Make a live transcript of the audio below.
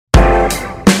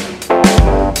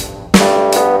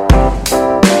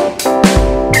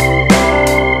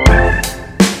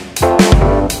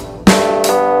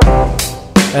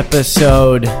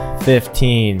Episode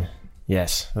 15.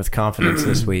 Yes, with confidence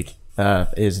this week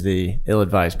is the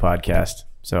Ill-Advised podcast.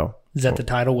 So is that the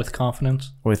title, with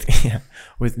confidence? With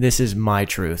this is my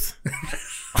truth.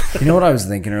 You know what I was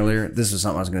thinking earlier? This was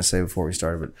something I was going to say before we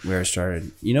started, but we already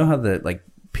started. You know how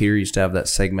Peter used to have that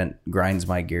segment, Grinds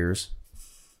My Gears?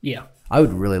 Yeah. I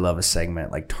would really love a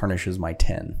segment like Tarnishes My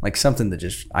Tin. Like something that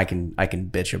just I can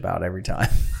bitch about every time.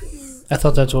 I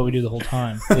thought that's what we do the whole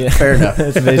time. Yeah, fair enough.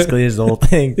 That's basically his whole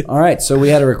thing. All right, so we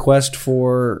had a request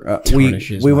for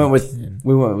we went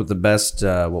with the best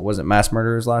what was it, mass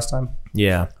murderers last time?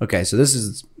 Yeah. Okay, so this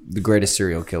is the greatest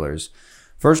serial killers.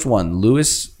 First one,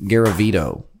 Luis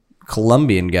Garavito,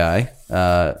 Colombian guy,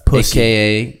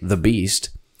 aka the Beast.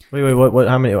 Wait, what?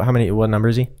 How many? What number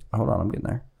is he? Hold on, I'm getting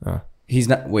there. Oh. He's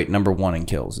not. Wait, number one in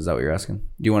kills. Is that what you're asking? Do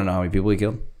you want to know how many people he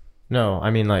killed? No,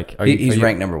 I mean he's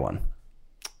ranked number one.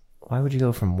 Why would you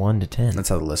go from 1 to 10? That's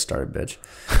how the list started, bitch.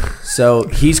 So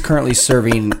he's currently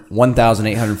serving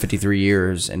 1,853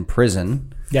 years in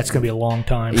prison. That's going to be a long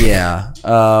time. Yeah.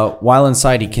 While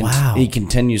inside, he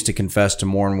continues to confess to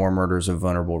more and more murders of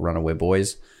vulnerable runaway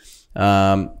boys.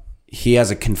 He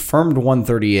has a confirmed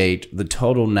 138. The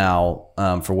total now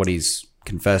for what he's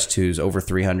confessed to is over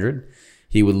 300.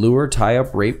 He would lure, tie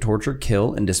up, rape, torture,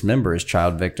 kill, and dismember his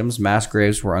child victims. Mass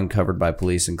graves were uncovered by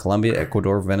police in Colombia,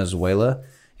 Ecuador, Venezuela,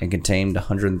 and contained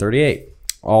 138.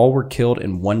 All were killed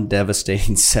in one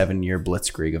devastating 7-year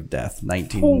blitzkrieg of death,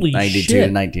 1992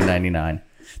 to 1999.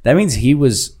 That means he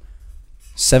was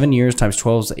 7 years times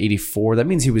 12 is 84. That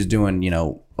means he was doing,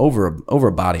 over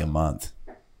a body a month.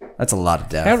 That's a lot of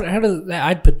death. How does that,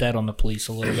 I'd put that on the police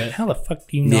a little bit. How the fuck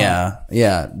do you know?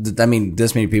 Yeah. I mean,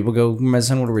 this many people go,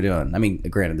 son, what are we doing? I mean,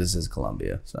 granted, this is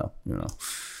Colombia, so,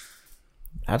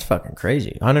 That's fucking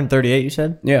crazy. 138, you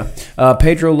said? Yeah.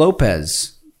 Pedro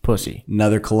Lopez. Pussy.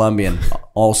 Another Colombian,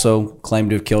 also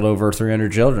claimed to have killed over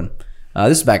 300 children.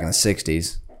 This is back in the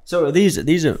 60s. So these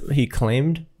are he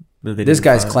claimed? This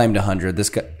guy's claimed 100. This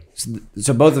guy,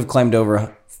 so both have claimed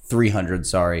over 300.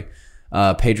 Sorry.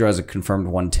 Pedro has a confirmed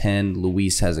 110.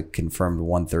 Luis has a confirmed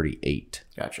 138.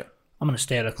 Gotcha. I'm gonna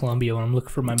stay out of Colombia when I'm looking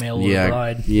for my mail order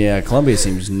bride. Yeah, Colombia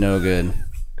seems no good.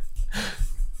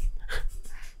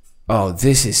 Oh,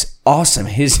 this is awesome.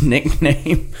 His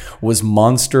nickname was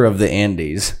Monster of the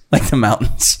Andes, like the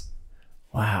mountains.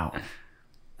 Wow.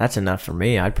 That's enough for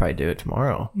me. I'd probably do it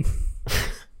tomorrow.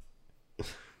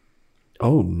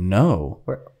 Oh, no.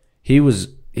 He was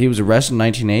arrested in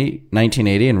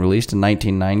 1980 and released in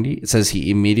 1990. It says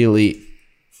he immediately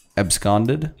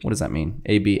absconded. What does that mean?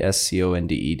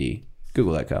 ABSCONDED.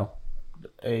 Google that, Kyle.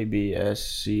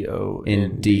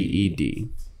 ABSCONDED.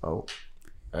 Oh.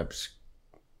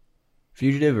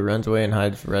 Fugitive who runs away and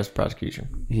hides from arrest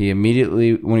prosecution. He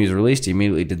immediately, when he was released, he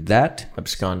immediately did that.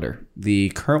 Absconder. The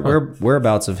current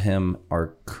whereabouts of him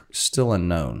are still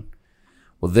unknown.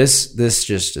 Well, this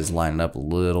just is lining up a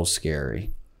little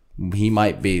scary. He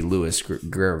might be Luis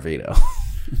Garavito.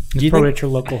 He's probably at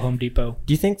your local Home Depot.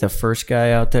 Do you think the first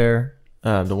guy out there,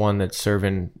 the one that's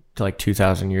serving to like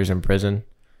 2,000 years in prison,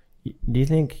 do you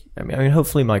think, I mean,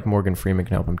 hopefully like Morgan Freeman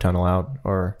can help him tunnel out,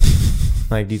 or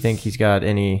like, do you think he's got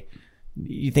an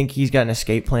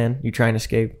escape plan? You try and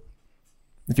escape?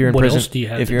 If you're in what prison, else do you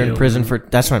have if to you're do? in prison for,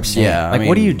 that's what I'm saying. Yeah, like,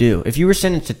 what do you do? If you were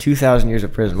sentenced to 2,000 years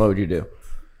of prison, what would you do?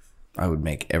 I would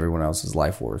make everyone else's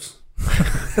life worse.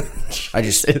 I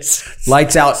just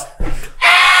lights out.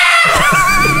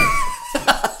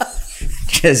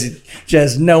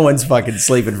 just no one's fucking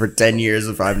sleeping for 10 years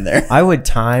if I'm there. I would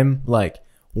time like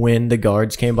when the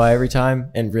guards came by every time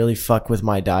and really fuck with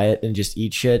my diet and just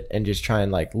eat shit and just try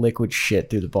and like liquid shit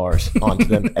through the bars onto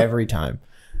them every time.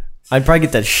 I'd probably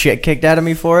get the shit kicked out of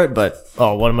me for it, but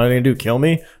what am I gonna do? Kill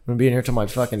me? I'm gonna be in here till my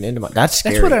fucking end of my. That's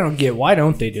scary. That's what I don't get. Why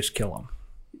don't they just kill him?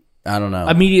 I don't know.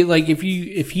 Immediately, like if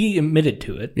he admitted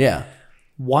to it, yeah.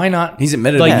 Why not? He's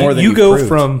admitted like more than you go proved.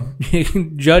 From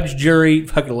judge, jury,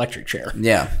 fucking electric chair.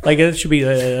 Yeah, like it should be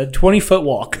a 20-foot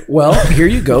walk. Well, here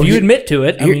you go. If you admit to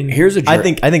it. Here's a. I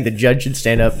think the judge should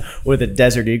stand up with a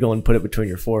Desert Eagle and put it between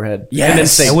your forehead. Yes, and then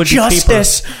say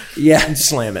justice. Yeah, and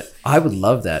slam it. I would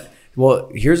love that.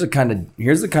 Well, here's the kind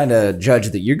of judge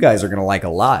that you guys are gonna like a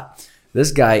lot.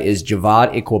 This guy is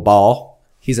Javad Iqbal.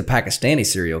 He's a Pakistani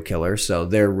serial killer, so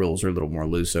their rules are a little more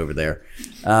loose over there.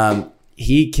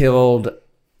 He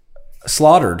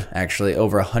slaughtered actually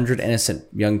over 100 innocent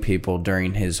young people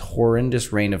during his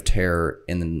horrendous reign of terror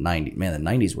in the 90s. Man, the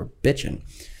 90s were bitching.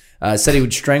 Said he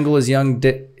would strangle his young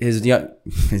victims,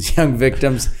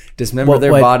 dismember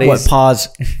their bodies.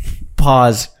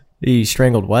 Pause. He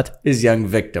strangled what? His young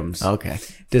victims. Okay.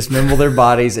 Dismember their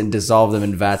bodies and dissolve them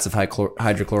in vats of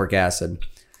hydrochloric acid.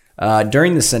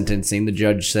 During the sentencing, the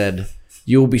judge said,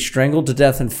 You will be strangled to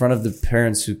death in front of the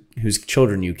parents whose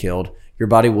children you killed. Your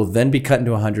body will then be cut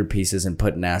into 100 pieces and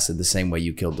put in acid the same way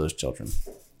you killed those children.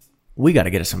 We got to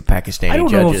get us some Pakistani I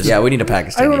don't know if- judges. Yeah, we need a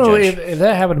Pakistani I don't know judge. if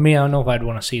that happened to me. I don't know if I'd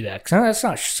want to see that because that's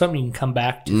not something you can come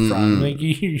back to from. Like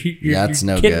That's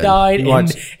your no kid good. died, You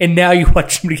and now you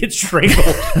watch somebody get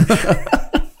strangled.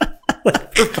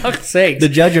 Like, for fuck's sake! The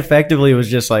judge effectively was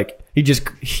just like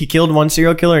he killed one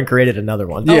serial killer and created another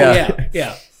one. Oh,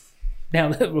 yeah.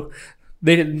 Now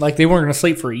they didn't they weren't going to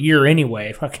sleep for a year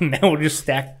anyway. Fucking now we'll just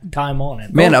stack time on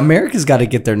it. Man, America's got to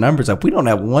get their numbers up. We don't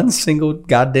have one single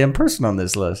goddamn person on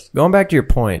this list. Going back to your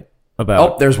point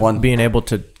about there's one being able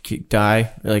to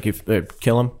die, like if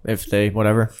kill them if they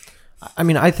whatever. I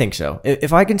mean, I think so.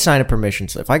 If I can sign a permission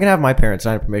slip, if I can have my parents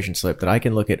sign a permission slip that I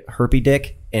can look at herpy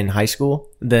dick in high school,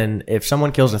 then if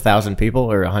someone kills 1,000 people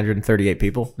or 138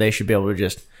 people, they should be able to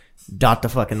just dot the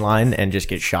fucking line and just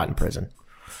get shot in prison.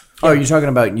 Oh, are you talking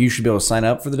about you should be able to sign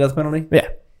up for the death penalty? Yeah.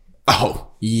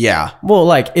 Oh, yeah. Well,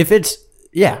 like if it's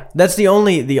that's the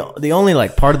only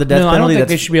like part of the death No, I don't penalty. think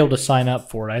they should be able to sign up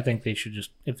for it. I think they should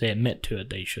just, if they admit to it,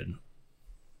 they should.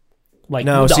 Like,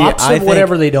 No, the see, opposite I of think-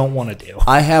 whatever they don't want to do.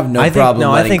 I have no I think- problem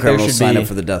no, I letting think there criminals should sign be- up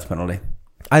for the death penalty.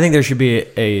 I think there should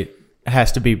be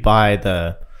has to be by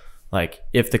the like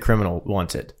if the criminal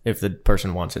wants it, if the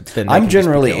person wants it. Then they I'm can just be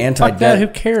generally killed. anti-death. Fuck that, who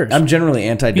cares? I'm generally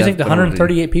anti-death. You think the penalty.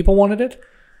 138 people wanted it?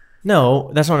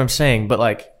 No, that's what I'm saying. But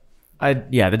like, the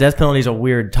death penalty is a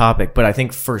weird topic. But I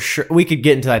think for sure we could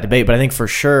get into that debate. But I think for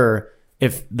sure,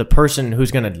 if the person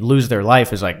who's going to lose their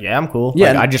life is like, yeah, I'm cool.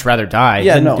 Yeah, like, I'd just rather die.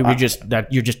 Yeah, then no,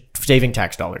 you're just saving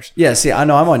tax dollars. Yeah, see, I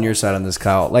know I'm on your side on this,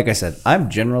 Kyle. Like I said, I'm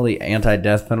generally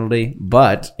anti-death penalty,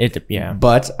 but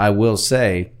I will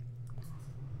say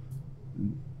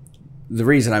the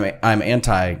reason I'm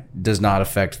anti does not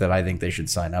affect that I think they should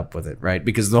sign up with it, right?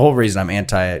 Because the whole reason I'm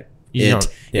anti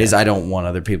is I don't want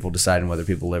other people deciding whether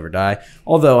people live or die.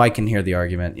 Although I can hear the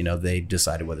argument, they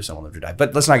decided whether someone lived or died.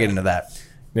 But let's not get into that.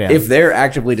 Yeah. If they're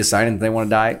actively deciding that they want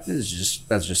to die, that's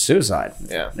just suicide.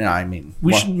 Yeah. I mean,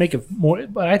 We should make it more,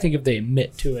 but I think if they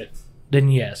admit to it, then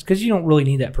yes, because you don't really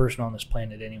need that person on this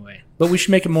planet anyway. But we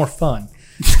should make it more fun.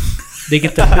 They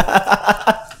get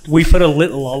we put a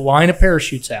line of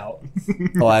parachutes out.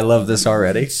 Oh, I love this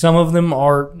already. Some of them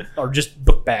are just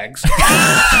book bags,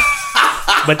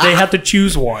 but they have to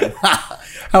choose one.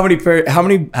 How many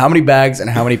bags and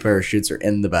how many parachutes are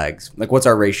in the bags? Like, what's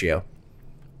our ratio?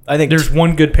 I think There's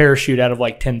one good parachute out of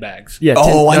like 10 bags. Yeah.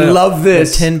 I love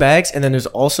this. 10 bags, and then there's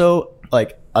also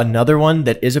like another one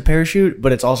that is a parachute,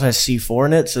 but it also has C4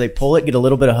 in it. So they pull it, get a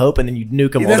little bit of hope, and then you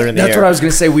nuke them while they're in the air. That's what I was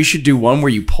gonna say. We should do one where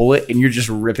you pull it and you're just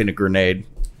ripping a grenade,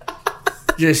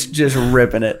 just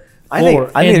ripping it. I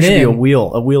think there should be a then-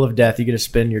 wheel of death. You get to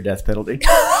spin your death penalty.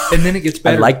 And then it gets I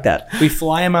better. like that. We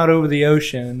fly them out over the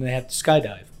ocean and they have to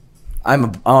skydive. I'm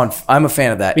a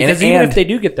fan of that. Because and even if they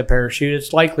do get the parachute,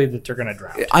 it's likely that they're going to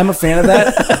drown. I'm a fan of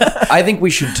that. I think we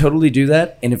should totally do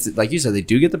that. And if, like you said, they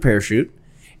do get the parachute,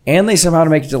 and they somehow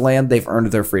make it to land, they've earned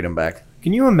their freedom back.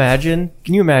 Can you imagine?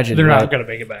 They're right? not going to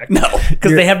make it back. No,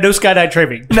 Because they have no skydive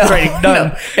training. Training done.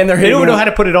 no. And They don't know how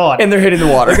to put it on. and they're hitting the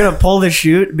water. They're gonna pull the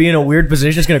chute, be in a weird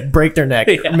position. It's gonna break their neck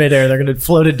midair. They're gonna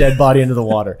float a dead body into the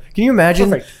water. Can you imagine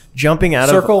Perfect. jumping out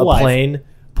Circle of a life. plane,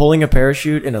 pulling a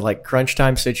parachute in a like crunch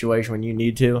time situation when you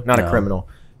need to? Not a criminal,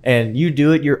 and you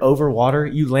do it. You're over water.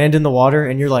 You land in the water,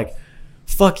 and you're like,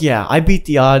 "Fuck yeah! I beat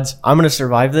the odds. I'm gonna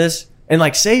survive this." And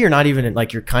like, say you're not even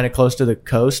like you're kind of close to the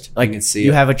coast, like can see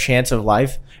you it. have a chance of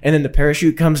life, and then the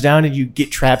parachute comes down and you get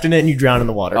trapped in it and you drown in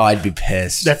the water. Oh, I'd be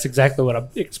pissed. That's exactly what I'm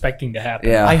expecting to happen.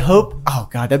 yeah. I hope. Oh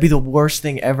god, that'd be the worst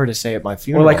thing ever to say at my Or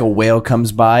funeral. like a whale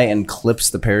comes by and clips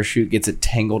the parachute, gets it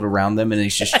tangled around them, and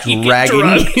he's just You get dragging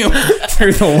drug. you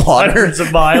through the water. Hundreds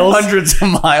of miles. Hundreds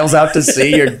of miles out to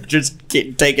sea. You're just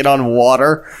getting taken on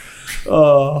water.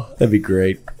 Oh, that'd be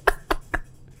great.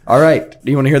 All right.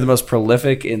 Do you want to hear the most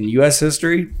prolific in U.S.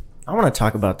 history? I want to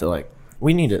talk about the like.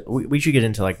 We should get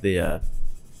into like the.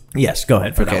 Yes, go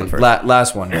ahead for that Okay, one first.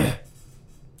 last one here.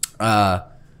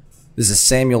 This is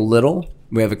Samuel Little.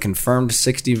 We have a confirmed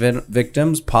 60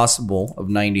 victims, possible of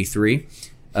 93.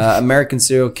 American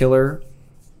serial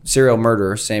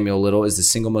murderer Samuel Little is the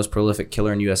single most prolific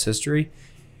killer in U.S. history.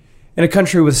 In a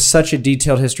country with such a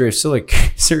detailed history of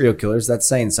serial killers, that's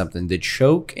saying something. The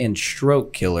choke and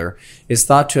stroke killer is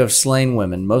thought to have slain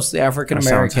women, mostly African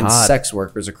American That sounds hot. sex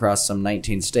workers across some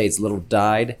 19 states. Little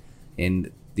died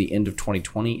in the end of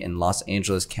 2020 in Los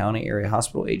Angeles County Area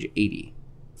Hospital, age 80.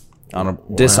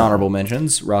 Dishonorable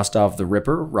mentions: Rostov the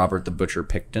Ripper, Robert the Butcher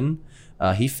Picton.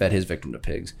 He fed his victim to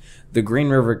pigs. The Green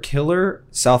River Killer,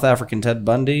 South African Ted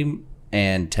Bundy,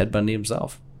 and Ted Bundy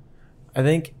himself. I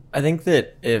think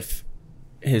that if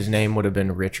his name would have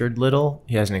been Richard Little,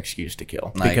 he has an excuse to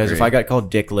kill. I Because if agree. I got called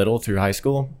Dick Little through high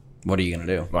school, What are you gonna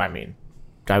do? well, I mean,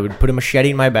 I would put a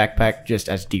machete in my backpack just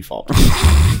as default.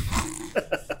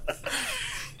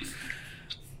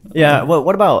 Yeah.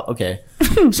 What about okay?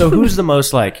 So who's the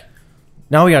most like?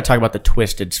 Now we gotta talk about the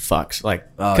twisted fucks,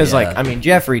 like because yeah. like I mean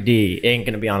Jeffrey D ain't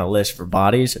gonna be on a list for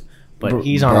bodies, but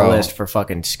he's on a list for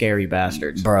fucking scary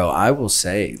bastards. Bro, I will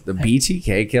say the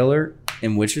BTK killer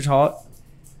in Wichita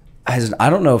I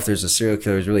don't know if there's a serial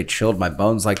killer who's really chilled my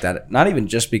bones like that. Not even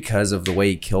just because of the way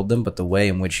he killed them, but the way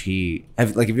in which if you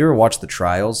ever watched the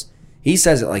trials, he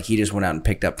says it like he just went out and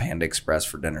picked up Panda Express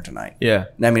for dinner tonight. Yeah.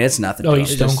 I mean, it's nothing. Oh, to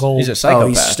he's him. stone cold. He's a psychopath. Oh,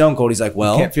 he's stone cold. He's like,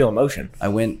 well, Can't feel emotion. I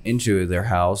went into their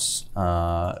house,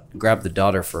 grabbed the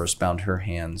daughter first, bound her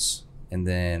hands, and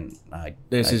then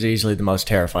This is easily the most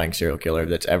terrifying serial killer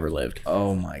that's ever lived.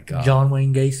 oh my god. John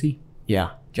Wayne Gacy.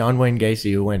 Yeah, John Wayne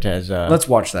Gacy, who went as Let's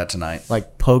watch that tonight.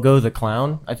 like Pogo the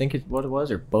Clown, I think is what it was,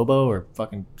 or Bobo, or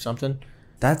fucking something.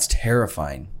 That's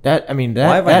terrifying. That I mean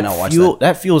Why have I not watched that?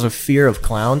 that fuels a fear of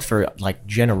clowns for like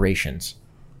generations.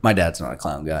 My dad's not a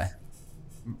clown guy.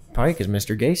 Probably because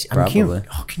Mr. Gacy. Probably.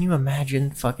 Can you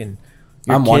imagine fucking?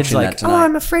 Your I'm kids watching like, that tonight. oh,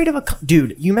 I'm afraid of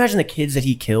dude. You imagine the kids that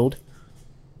he killed.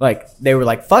 Like they were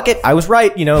like, "Fuck it, I was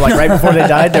right." You know, like right before they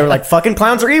died, they were like, "Fucking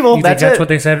clowns are evil." You think that's it. what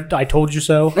they said? I told you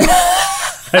so.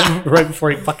 Right before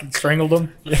he fucking strangled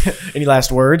them. Any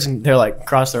last words? And they're like,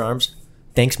 cross their arms.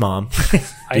 Thanks, Mom.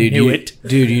 I knew it.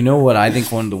 Dude, you know what I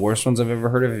think one of the worst ones I've ever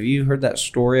heard of? Have you heard that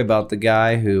story about the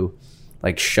guy who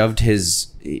like shoved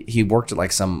he worked at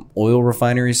like some oil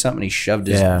refinery or something, he shoved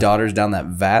his daughters down that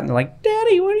vat and they're like,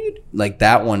 Daddy, what are you doing? Like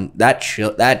that one, that's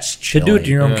To chilling. do it to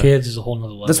your own kids is a whole nother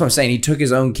level. That's what I'm saying. He took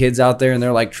his own kids out there and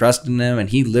they're like trusting them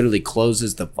and he literally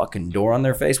closes the fucking door on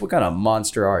their face. What kind of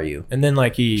monster are you? And then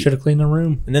like he Should have cleaned the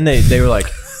room. And then they were like,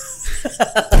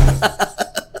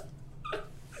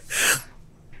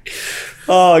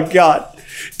 Oh God.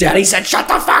 Daddy said shut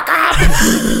the fuck up.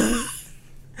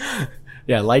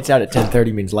 yeah, lights out at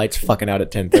 10:30 means lights fucking out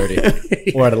at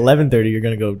 10:30. Or at 11:30 you're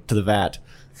gonna go to the vat.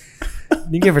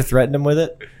 Did you ever threaten him with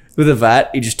it? With a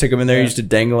vat, he just took him in there, he used to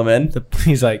dangle him in.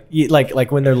 He's like,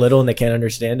 like when they're little and they can't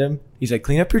understand him. He's like,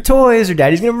 clean up your toys, or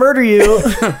Daddy's gonna murder you.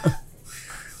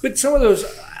 But some of those,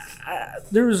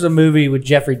 there was a movie with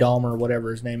Jeffrey Dahmer or whatever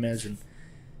his name is, and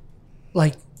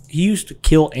like he used to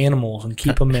kill animals and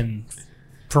keep them in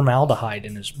formaldehyde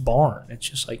in his barn. It's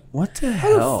just like, What the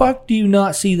how hell? the fuck do you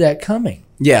not see that coming?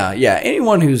 Yeah.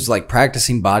 Anyone who's like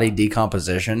practicing body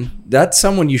decomposition, that's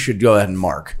someone you should go ahead and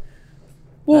mark.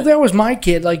 Well, if that was my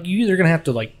kid, like you either gonna have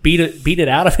to like beat it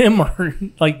out of him, or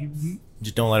like,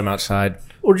 Just don't let him outside.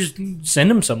 or just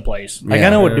send him someplace. Like I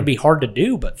know it'd be hard to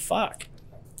do, but fuck,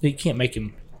 you can't let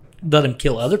him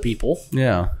kill other people.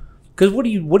 Yeah. Because what do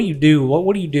you do?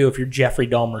 What do you do if you're Jeffrey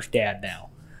Dahmer's dad now?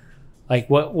 Like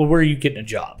where are you getting a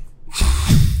job?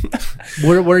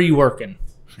 where are you working?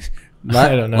 I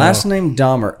don't know. Last name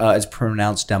Dahmer. It's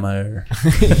pronounced Dahmer.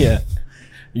 Yeah.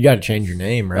 You got to change your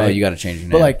name, right? Oh, you got to change your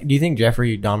name. But like, do you think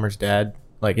Jeffrey Dahmer's dad,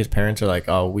 like his parents, are like,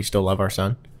 "Oh, we still love our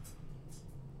son"?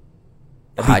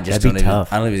 That'd be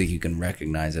tough. I don't even think you can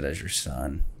recognize it as your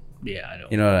son. Yeah, I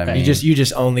don't. You know what I mean? You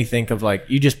just only think of like,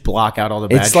 you just block out all the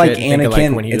bad It's like shit and think of,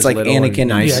 Anakin- when he it's was like little and Anakin- Yeah,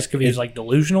 nice. it's because he's like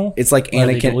delusional. It's like Are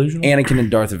they Anakin, delusional? Anakin and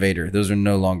Darth Vader. Those are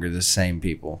no longer the same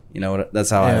people. You know what? That's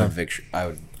how I Yeah. would picture. I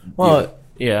would. Well,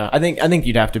 yeah, I think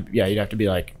you'd have to. Yeah, you'd have to be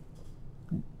like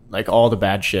all the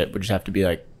bad shit would just have to be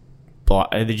like,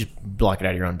 they just block it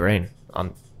out of your own brain.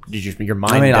 Your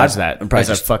mind does that. I'm probably As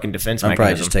a just fucking defense I'd mechanism.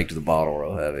 probably just take to the bottle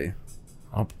real heavy.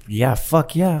 Oh, yeah,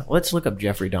 fuck yeah. Let's look up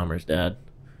Jeffrey Dahmer's dad.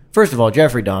 First of all,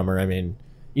 Jeffrey Dahmer, I mean,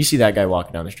 you see that guy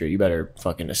walking down the street, you better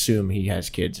fucking assume he has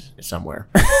kids somewhere.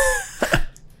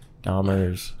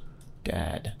 Dahmer's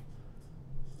dad.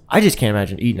 I just can't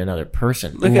imagine eating another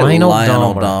person. Look at Lionel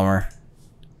Dahmer.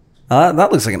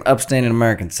 That looks like an upstanding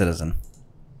American citizen.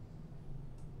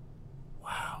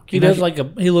 He does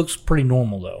he looks pretty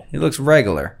normal though. He looks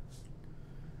regular.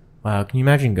 Wow, can you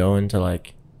imagine going to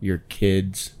like your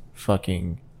kid's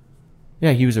fucking...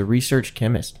 Yeah, he was a research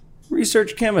chemist.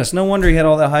 Research chemist. No wonder he had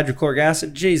all that hydrochloric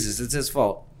acid. Jesus, it's his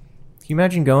fault. Can you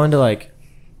imagine going to like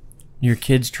your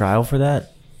kid's trial for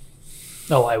that?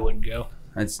 Oh, I wouldn't go.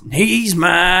 He's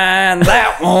mine,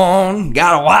 that one.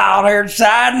 Got a wild-haired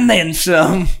side and then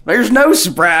some. There's no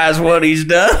surprise what he's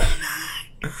done.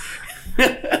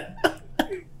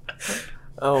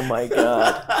 Oh my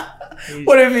god.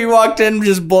 What if he walked in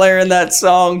just blaring that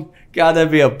song? God,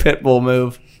 that'd be a Pitbull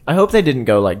move. I hope they didn't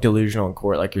go like delusional in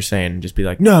court, like you're saying, and just be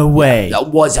like, "No way, That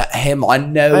wasn't him. I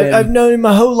know him. I've known him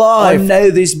my whole I life."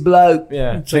 know this bloke.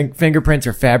 Yeah, fingerprints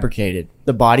are fabricated.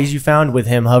 The bodies you found with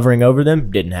him hovering over them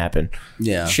didn't happen.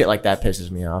 Yeah, Shit like that pisses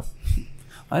me off.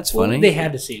 that's Well, funny. they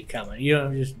had to see it coming. You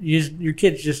know, your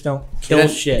kids just don't kill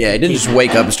shit. Yeah, he didn't just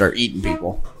wake up and start eating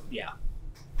people. Yeah.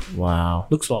 Wow,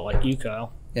 Looks a lot like you,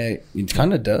 Kyle. Yeah, it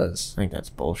kind of does. I think that's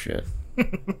bullshit. He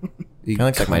Kind of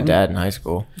looks like my kinda- dad in high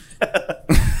school.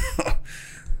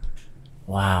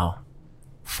 Wow,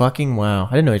 fucking wow!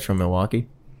 I didn't know he's from Milwaukee.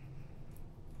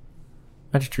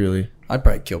 That's truly. I'd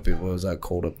probably kill people if it was that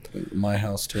cold up at my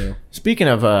house too. Speaking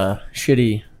of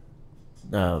shitty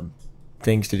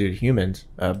things to do to humans,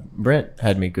 Brent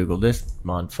had me Google this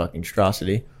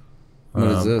monstrosity. What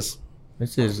is this?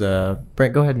 This is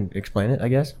Brent. Go ahead and explain it. I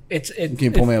guess. Can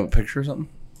you pull me up a picture or something?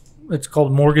 It's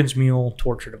called Morgan's Mule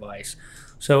torture device.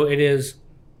 So it is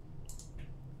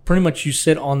pretty much you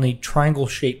sit on the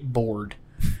triangle-shaped board,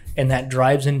 and that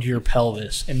drives into your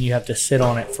pelvis, and you have to sit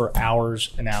on it for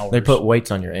hours and hours. They put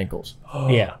weights on your ankles.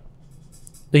 Yeah.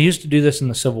 They used to do this in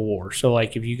the Civil War. So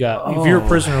like if you're a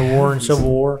prisoner of war in Civil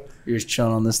War, You're just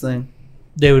chilling on this thing.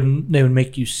 they would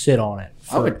make you sit on it.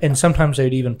 would- And sometimes they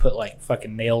would even put like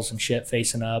fucking nails and shit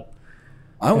facing up.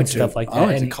 I went stuff like I that.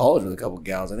 went to And- college with a couple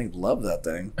gals. I think loved that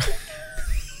thing.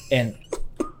 And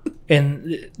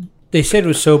they said it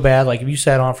was so bad, like if you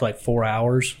sat on it for like 4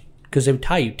 hours, because they would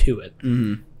tie you to it.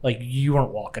 Mm-hmm. Like you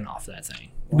weren't walking off that thing.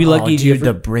 You'd be lucky dude,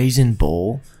 the brazen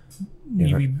bowl.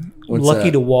 you'd be What's lucky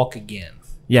that? to walk again.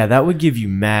 Yeah, that would give you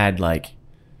mad like.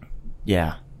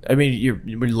 Yeah, I mean your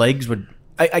legs would.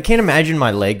 I can't imagine my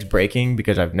legs breaking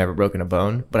because I've never broken a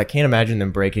bone, but I can't imagine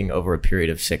them breaking over a period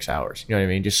of 6 hours. You know what I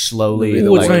mean? Just slowly. Maybe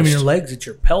Well, it's not legs- even your legs; it's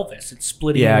your pelvis. It's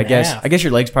splitting. Yeah, in half. I guess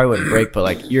your legs probably wouldn't break, but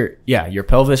like your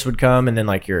pelvis would come, and then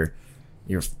like your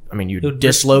I mean, you would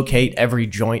dislocate every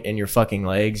joint in your fucking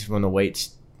legs when the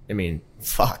weights. I mean,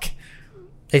 fuck.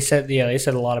 They said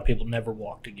a lot of people never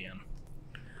walked again.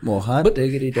 Well, hot But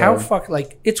diggity how dog.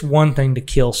 like it's one thing to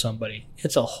kill somebody;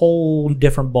 it's a whole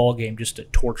different ball game just to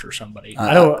torture somebody.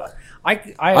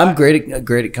 I'm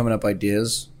great at coming up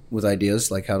with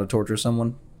ideas like how to torture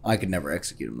someone. I could never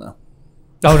execute them though.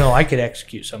 Oh no, I could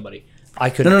execute somebody. I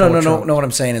could. No. What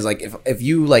I'm saying is like if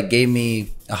you like gave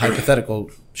me a hypothetical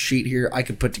sheet here, I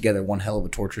could put together one hell of a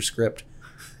torture script,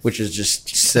 which is just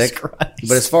sick. Christ.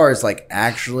 But as far as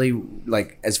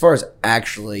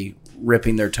actually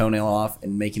ripping their toenail off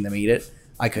and making them eat it,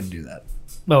 I couldn't do that.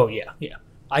 Oh yeah.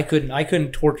 I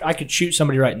couldn't torture. I could shoot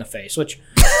somebody right in the face. Which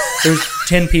there's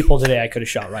 10 people today I could have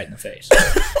shot right in the face.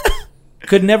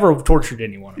 Could never have tortured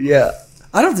anyone. Yeah,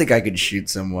 I don't think I could shoot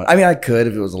someone. I mean, I could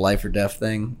if it was a life or death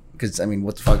thing. Because I mean,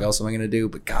 what the fuck else am I gonna do?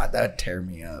 But God, that would tear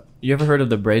me up. You ever heard of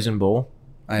the brazen bull?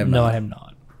 I have No, not. I have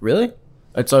not. Really?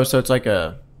 It's it's like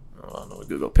a I don't know, a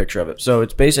Google picture of it. So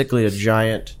it's basically a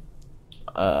giant.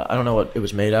 I don't know what it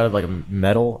was made out of, like a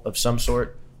metal of some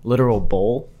sort, literal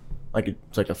bowl, like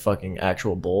it's like a fucking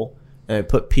actual bowl, and they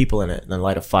put people in it and then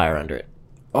light a fire under it.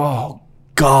 Oh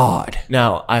God.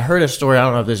 Now I heard a story. I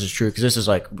don't know if this is true because this is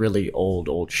like really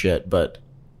old shit. But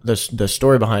the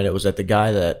story behind it was that the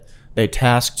guy that they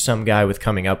tasked some guy with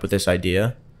coming up with this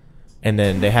idea, and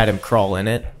then they had him crawl in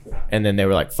it, and then they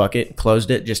were like, "Fuck it,"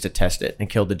 closed it just to test it, and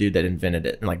killed the dude that invented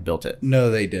it and like built it. No,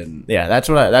 they didn't. Yeah, that's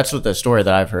what the story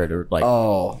that I've heard. Or like,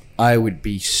 Oh, I would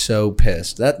be so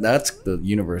pissed. That's the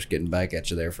universe getting back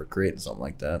at you there for creating something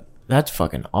like that. that's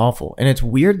fucking awful. And it's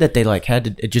weird that they like had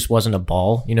to. It just wasn't a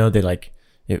ball. You know, they like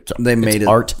it's Made it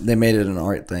art. They made it an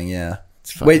art thing. Yeah.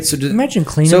 fucking- Wait, so does, Imagine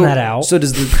cleaning so, that out. So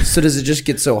does it just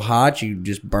get so hot you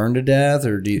just burn to death,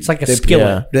 or do you? It's like a they- skillet.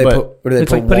 Yeah. Do they But- put, or do they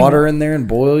It's put like putting- water in there and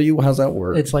boil you? How's that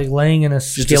work? It's like laying in a a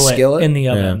skillet, skillet? in the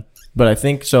Yeah. oven. But I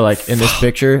think so. Like in this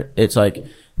picture, it's like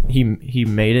he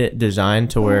made it designed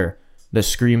to where the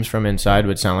screams from inside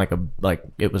would sound like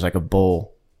it was like a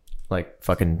bull, like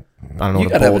fucking I don't know You what a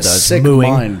gotta have bull a does. sick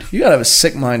Mooing. mind. You gotta have a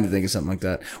sick mind to think of something like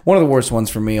that. One of the worst ones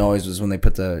for me always was when they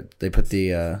put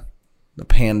the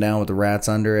pan down with the rats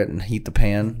under it and heat the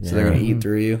pan, so they're gonna eat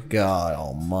through you. God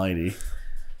Almighty!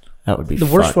 That would be The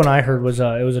worst fucked. one I heard was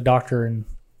it was a doctor, and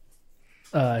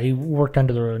he worked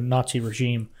under the Nazi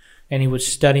regime, and he was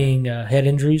studying head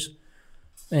injuries.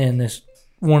 And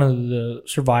one of the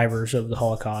survivors of the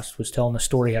Holocaust was telling the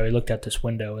story how he looked out this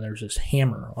window and there was this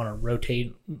hammer on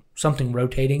something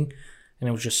rotating, and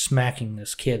it was just smacking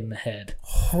this kid in the head.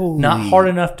 Not hard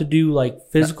enough to do like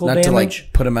physical Not damage, to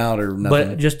like put him out or nothing.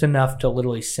 but just enough to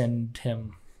literally send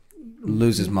him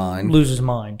lose his mind. lose his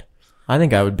mind. I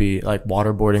think I would be like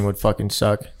waterboarding would fucking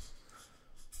suck.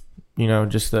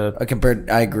 just the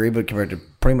I agree, but compared to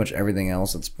pretty much everything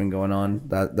else that's been going on,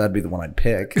 that'd be the one I'd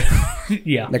pick.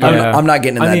 Yeah. Like, I'm not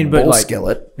getting in that bowl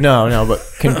skillet. No, but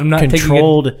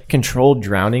controlled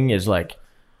drowning is like,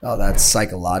 oh, that's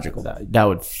psychological. That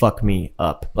would fuck me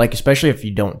up. Like, especially if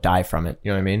you don't die from it.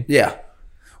 You know what I mean? Yeah.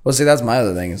 Well, see, that's my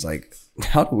other thing is like,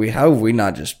 how have we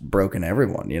not just broken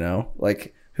everyone?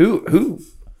 Like who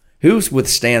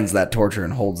withstands that torture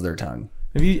and holds their tongue?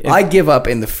 I give up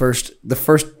in the first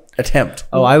attempt.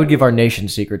 Oh, I would give our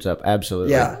nation's secrets up.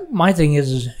 Absolutely. Yeah. My thing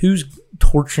is who's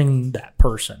torturing that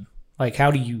person? Like, how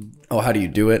do you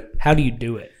do it? How do you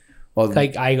do it? Well,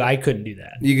 like I couldn't do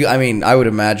that. I would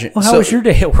imagine. Well, how was your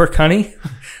day at work, honey?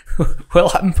 Well,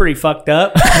 I'm pretty fucked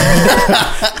up.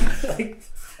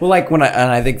 Well, like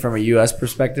I think from a U.S.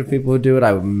 perspective, people who do it,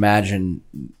 I would imagine.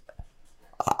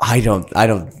 I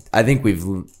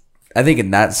think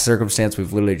in that circumstance,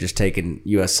 we've literally just taken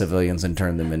U.S. civilians and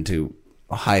turned them into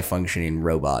high functioning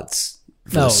robots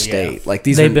for the state. Yeah. Like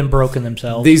they've been broken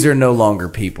themselves. These are no longer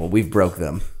people. We've broke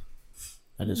them.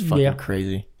 That is fucking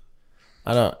crazy.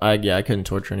 I couldn't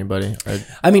torture anybody.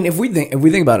 I mean, if we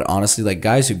think about it honestly, like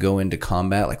guys who go into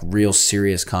combat, like real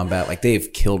serious combat, like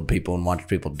they've killed people and watched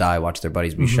people die, watch their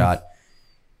buddies be shot.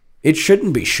 It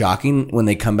shouldn't be shocking when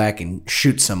they come back and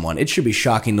shoot someone. It should be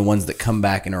shocking the ones that come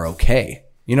back and are okay.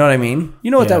 You know what I mean?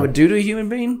 You know what that would do to a human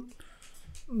being?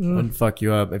 It would fuck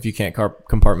you up if you can't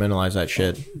compartmentalize that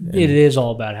shit. It is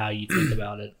all about how you think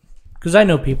about it. Because I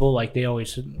know people, like,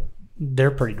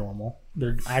 they're pretty normal.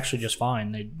 They're actually just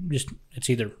fine. It's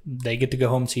either they get to go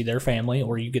home and see their family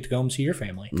or you get to go home and see your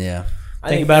family. Yeah.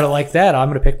 Think about it like that. I'm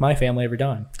going to pick my family every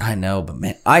time. I know, but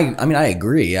man, I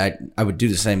agree. I would do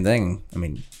the same thing. I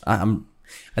mean, I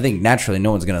think naturally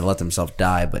no one's going to let themselves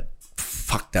die, but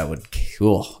fuck, that would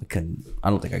cool. I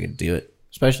don't think I could do it.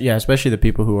 Especially the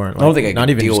people who aren't. Like, I don't think I could not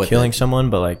even just killing someone,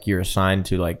 but like you're assigned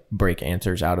to like break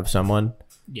answers out of someone.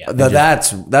 Yeah,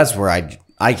 that's where I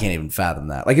can't even fathom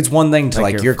that. Like, it's one thing to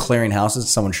like you're clearing houses,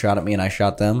 someone shot at me and I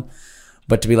shot them,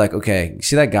 but to be like, okay,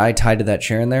 see that guy tied to that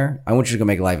chair in there? I want you to go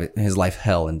make his life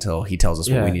hell until he tells us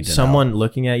what we need to know. Someone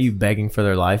looking at you begging for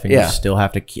their life and you still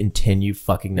have to continue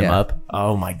fucking them up.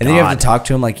 Oh my god! And then you have to talk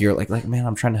to him like you're like man,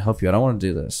 I'm trying to help you. I don't want to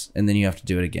do this, and then you have to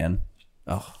do it again.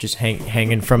 Oh, just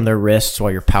hanging from their wrists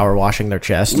while you're power washing their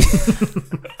chest.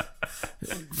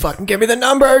 Fucking give me the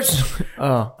numbers.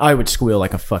 Oh, I would squeal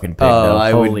like a fucking pig.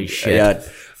 Holy shit. Yeah.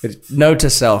 Note to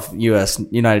self,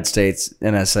 United States,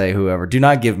 NSA, whoever, do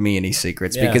not give me any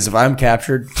secrets because if I'm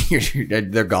captured,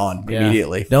 they're gone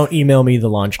immediately. Don't email me the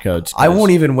launch codes. I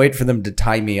won't even wait for them to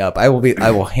tie me up. I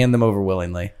will hand them over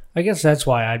willingly. I guess that's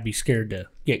why I'd be scared to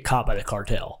get caught by the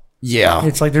cartel. Yeah.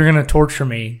 It's like they're going to torture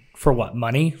me for what,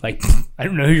 money? Like, I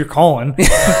don't know who you're calling.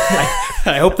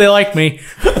 I hope they like me.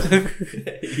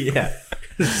 Yeah.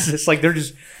 It's like they're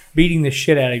just beating the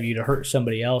shit out of you to hurt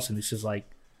somebody else, and it's just like,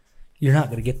 you're not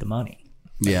going to get the money.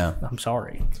 Yeah. I'm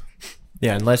sorry.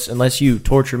 Yeah, unless you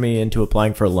torture me into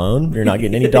applying for a loan, you're not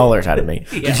getting any dollars out of me.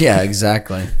 Yeah,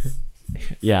 exactly.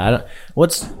 Yeah,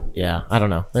 I don't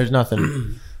know. There's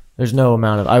nothing. There's no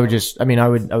amount of. I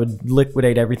would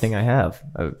liquidate everything I have.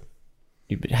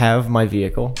 You would have my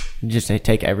vehicle. You just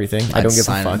take everything. I don't give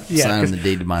a fuck. Sign the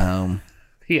deed to my home.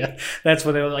 Yeah, that's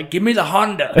what they were like. Give me the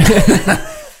Honda.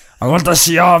 I want the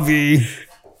CRV.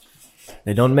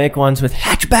 They don't make ones with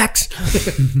hatchbacks.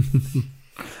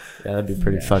 Yeah, that'd be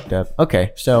pretty fucked up.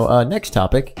 Okay, so next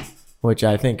topic, which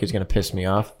I think is going to piss me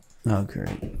off. Oh, great.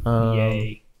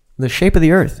 Yay. The shape of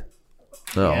the Earth.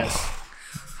 Oh. Yes.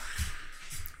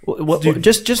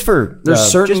 Just for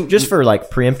just for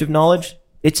like preemptive knowledge,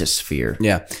 it's a sphere.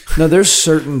 Yeah. No, there's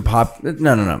certain No.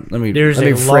 Let me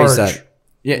rephrase that.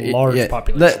 Large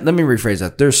population. Let me rephrase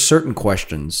that. There's certain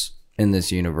questions in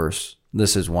this universe.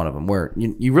 This is one of them where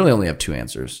you really only have two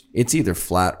answers. It's either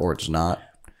flat or it's not.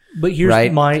 But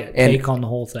here's my take on the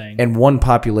whole thing. And one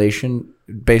population,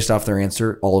 based off their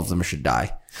answer, all of them should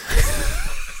die.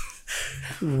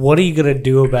 What are you going to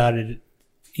do about it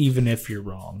even if you're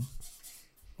wrong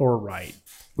or right?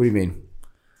 What do you mean?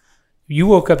 You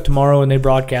woke up tomorrow and they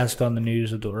broadcast on the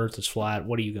news that the Earth is flat.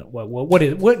 What are you going? What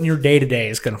in your day to day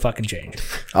is going to fucking change?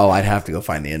 Oh, I'd have to go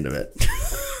find the end of it.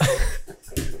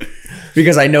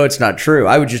 Because I know it's not true.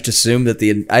 I would just assume that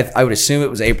I would assume it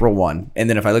was April 1. And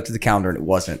then if I looked at the calendar and it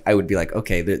wasn't, I would be like,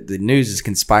 okay, the news is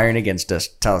conspiring against us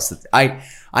to tell us that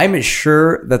I'm as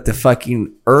sure that the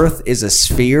fucking Earth is a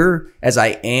sphere as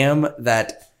I am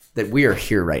that we are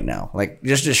here right now. Like,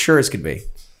 just as sure as could be.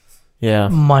 Yeah.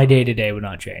 My day to day would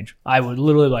not change. I would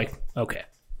literally like, okay.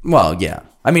 Well, yeah.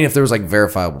 I mean, if there was like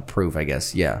verifiable proof, I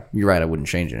guess, yeah, you're right. I wouldn't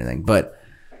change anything. But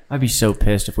I'd be so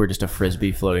pissed if we're just a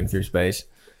Frisbee floating through space.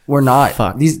 We're not.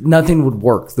 Fuck. Nothing would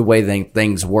work the way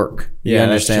things work. You Yeah, understand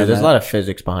that's true. There's that? a lot of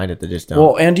physics behind it that just don't.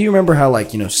 Well, and do you remember how,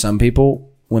 like, some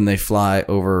people, when they fly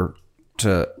over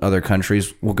to other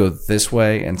countries, will go this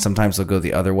way, and sometimes they'll go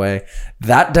the other way?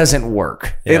 That doesn't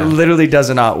work. Yeah. It literally does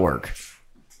not work.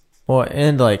 Well,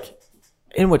 and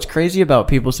what's crazy about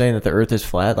people saying that the Earth is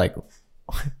flat, like,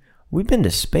 we've been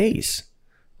to space.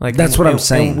 Like, That's what I'm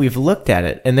saying. And we've looked at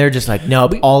it, and they're just like, no,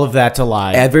 all of that's a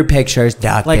lie. Every picture is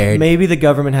doctored. Like, maybe the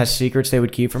government has secrets they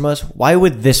would keep from us. Why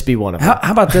would this be one of them?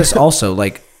 How about this also?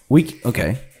 Like,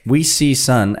 we see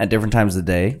sun at different times of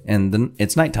the day, and then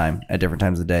it's nighttime at different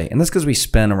times of the day. And that's because we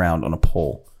spin around on a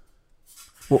pole.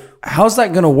 Well, how's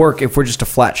that going to work if we're just a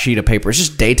flat sheet of paper? It's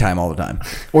just daytime all the time.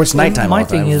 Or it's nighttime all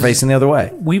the time. We're facing the other way.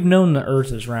 We've known the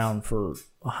Earth is round for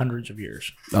hundreds of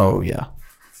years. Oh, yeah.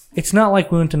 It's not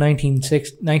like we went to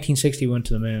 1960, went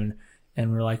to the moon,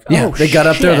 and we're like, oh, Yeah, they got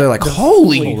up there, they're like,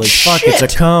 holy fuck, shit. it's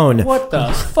a cone. what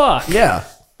the fuck? Yeah.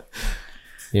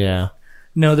 Yeah.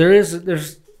 No,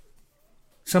 there's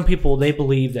some people, they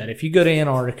believe that if you go to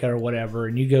Antarctica or whatever,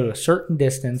 and you go to a certain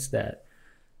distance, that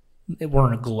we're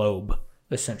in a globe,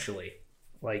 essentially.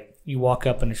 Like, you walk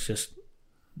up and it's just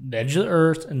the edge of the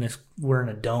Earth, and we're in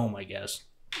a dome, I guess,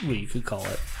 what you could call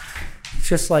it. It's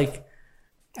just like,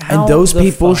 And those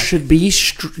people fuck? should be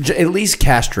at least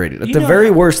castrated. At You the know very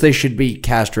how- worst, they should be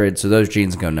castrated so those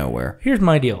genes go nowhere. Here's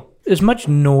my deal. As much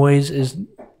noise as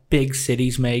big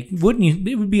cities make, wouldn't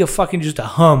you? It would be just a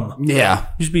hum. Yeah.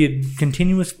 Just be a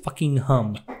continuous fucking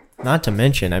hum. Not to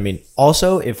mention, I mean,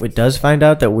 also, if it does find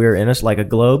out that we're in a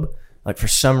globe, like for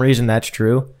some reason that's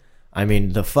true, I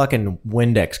mean, the fucking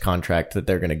Windex contract that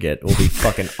they're going to get will be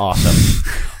fucking awesome.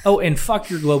 Oh, and fuck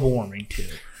your global warming, too.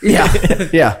 Yeah.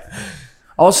 Yeah.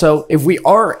 Also, if we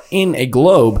are in a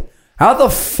globe, how the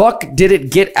fuck did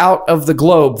it get out of the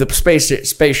globe, the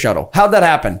space shuttle? How'd that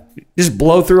happen? Just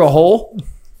blow through a hole?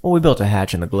 Well, we built a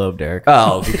hatch in the globe, Derek.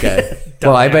 Oh, okay.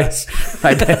 Well, I bet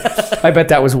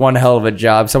that was one hell of a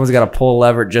job. Someone's got to pull a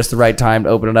lever at just the right time to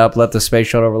open it up, let the space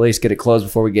shuttle release, get it closed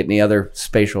before we get any other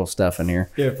spatial stuff in here.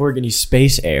 Yeah, if we're going to use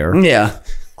space air. Yeah.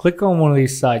 Click on one of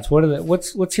these sites.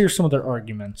 Let's hear some of their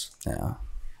arguments. Yeah.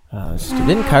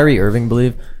 Didn't Kyrie Irving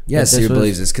believe? Yes, that he this was-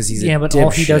 believes this because he's a But all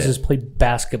he does dipshit. is play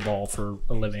basketball for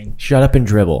a living. Shut up and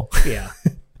dribble. Yeah.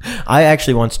 I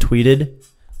actually once tweeted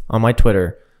on my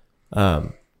Twitter,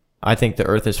 I think the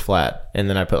Earth is flat, and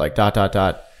then I put like ...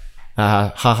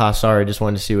 haha, sorry, just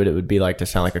wanted to see what it would be like to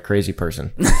sound like a crazy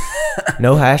person.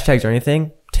 No hashtags or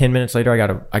anything. 10 minutes later,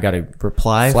 I got a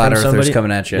reply Flat from Earthers somebody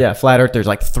coming at you. Yeah, flat Earthers,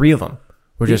 like 3 of them.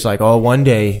 We're just like, oh, one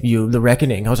day the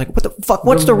reckoning. I was like, what the fuck?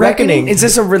 What's the reckoning? Is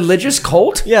this a religious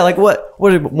cult? Yeah, like what?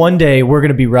 One day we're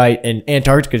gonna be right, and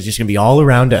Antarctica is just gonna be all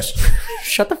around us.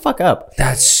 Shut the fuck up.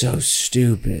 That's so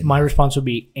stupid. My response would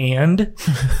be, and?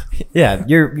 Yeah,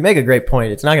 you make a great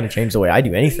point. It's not gonna change the way I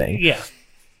do anything. Yeah.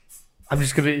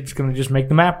 It's gonna just make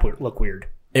the map look weird.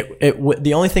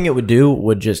 The only thing it would do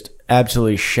would just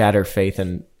absolutely shatter faith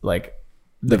in like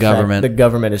The government. The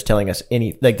government is telling us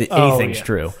anything's yeah.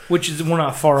 true. Which is, we're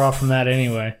not far off from that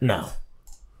anyway. No.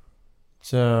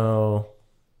 So.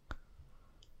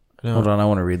 Hold on, I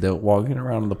want to read that. Walking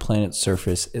around on the planet's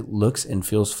surface, it looks and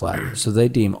feels flat. So they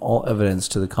deem all evidence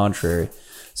to the contrary,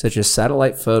 such as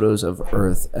satellite photos of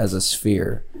Earth as a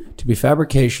sphere, to be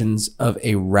fabrications of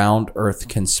a round Earth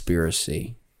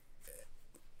conspiracy.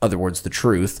 Other words, the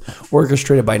truth,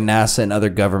 orchestrated by NASA and other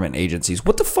government agencies.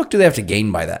 What the fuck do they have to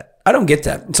gain by that? I don't get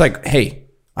that. It's like, hey,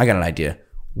 I got an idea.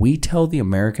 We tell the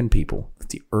American people that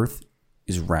the Earth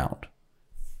is round.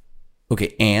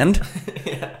 Okay, and?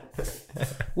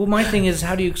 Well, my thing is,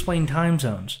 how do you explain time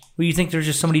zones? Well, you think there's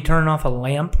just somebody turning off a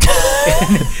lamp?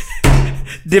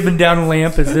 Dimming down a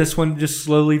lamp? Is this one just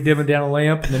slowly dimming down a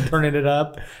lamp and then turning it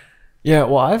up? Yeah,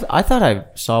 well, I thought I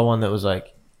saw one that was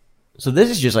like, so this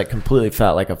is just like completely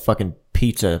fat, like a fucking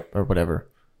pizza or whatever.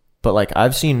 But like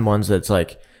I've seen ones that's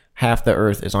like half the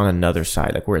Earth is on another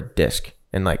side, like we're a disc,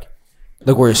 and like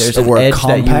Look, there's an we're a edge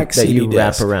compact that you CD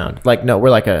wrap disc. around. Like no, we're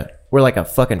like a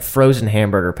fucking frozen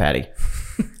hamburger patty.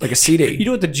 Like a CD. You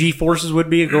know what the G-forces would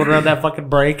be going around that fucking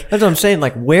break? That's what I'm saying.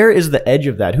 Like, where is the edge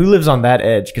of that? Who lives on that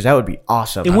edge? Because that would be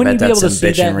awesome. And wouldn't you be able to some see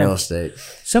bitch that in in real a- estate.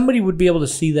 Somebody would be able to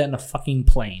see that in a fucking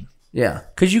plane. Yeah.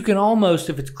 Because you can almost,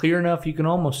 if it's clear enough, you can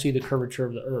almost see the curvature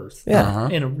of the Earth. Yeah. Uh-huh.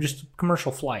 In just a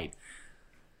commercial flight.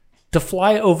 To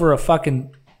fly over a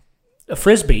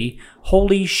Frisbee,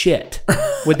 holy shit,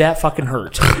 would that fucking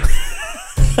hurt?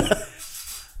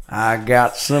 I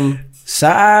got some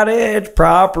side edge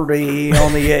property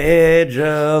on the edge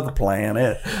of the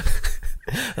planet.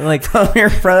 And like, From your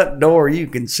front door, you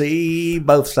can see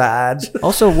both sides.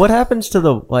 also, what happens to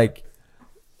the like?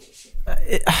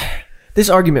 This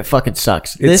argument fucking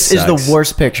sucks. This is the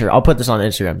worst picture. I'll put this on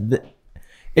Instagram.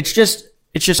 It's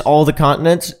just all the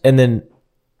continents, and then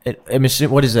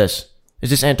what is this? Is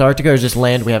this Antarctica or is this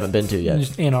land we haven't been to yet?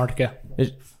 Just Antarctica.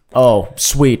 Oh,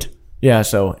 sweet. Yeah,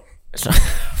 so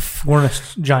we're in a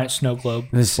giant snow globe.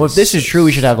 If this is true,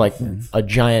 we should have like a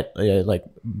giant,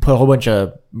 put a whole bunch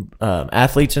of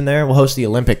athletes in there. We'll host the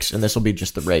Olympics, and this will be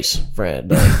just the race for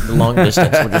the long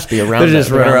distance. Will just be around. They'll just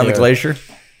run around the glacier.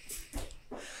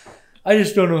 I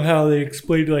just don't know how they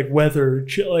explain like weather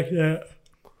and shit like that.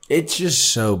 It's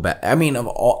just so bad. I mean,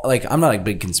 I'm not a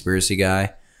big conspiracy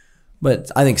guy,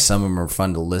 but I think some of them are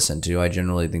fun to listen to. I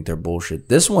generally think they're bullshit.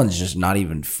 This one's just not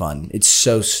even fun. It's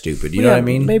so stupid. You know what I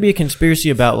mean? Maybe a conspiracy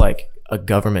about like a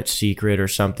government secret or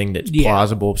something that's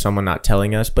plausible. Someone not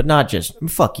telling us, but not just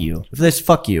fuck you.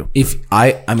 Fuck you. If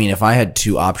I had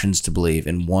two options to believe,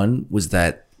 and one was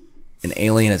that an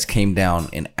alien has came down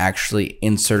and actually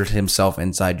inserted himself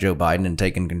inside Joe Biden and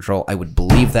taken control, I would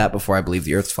believe that before I believe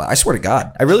the Earth's flat. I swear to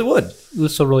God, I really would.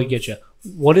 This will really get you.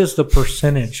 What is the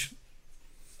percentage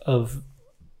of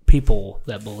people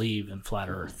that believe in flat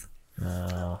Earth?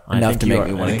 Enough to make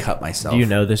me want to cut myself. Do you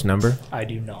know this number? I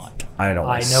do not. I don't.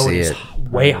 I know it's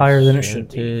way higher than it should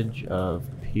be. Percentage of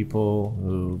people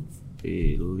who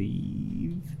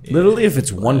believe. Literally, if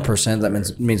it's 1%, that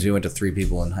means we went to 3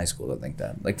 people in high school that think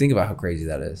that. Like, think about how crazy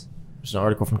that is. There's an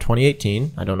article from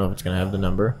 2018. I don't know if it's going to have the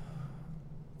number.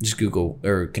 Just Google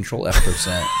or Control F%.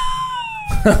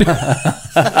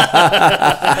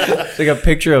 It's like a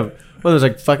picture of those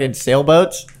like fucking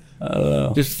sailboats. I don't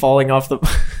know. Just falling off the.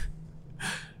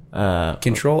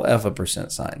 Control F a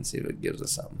percent sign. See if it gives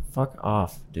us something. Fuck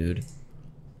off, dude.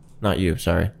 Not you.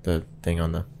 Sorry. The thing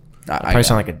on the. I I probably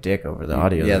sound like a dick over the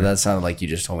audio. Yeah, there. that sounded like you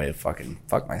just told me to fucking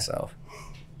fuck myself.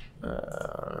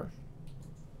 Okay,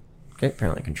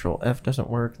 apparently Control F doesn't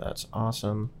work. That's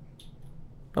awesome.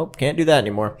 Nope, can't do that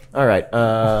anymore. All right.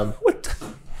 What?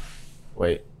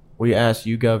 Wait. We asked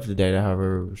YouGov the data,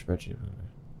 however, spreadsheet.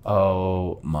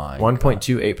 Oh my.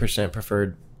 1.28%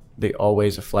 preferred the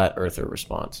always a flat earther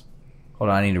response.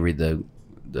 Hold on, I need to read the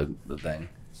thing.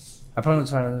 I probably was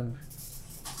trying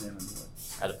to.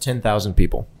 Out of 10,000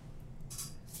 people.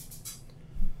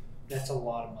 That's a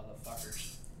lot of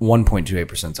motherfuckers.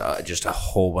 1.28% is just a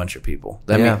whole bunch of people.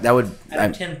 That Out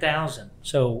of 10,000.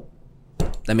 So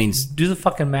that means do the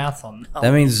fucking math on that.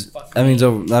 that means like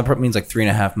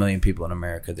 3.5 million people in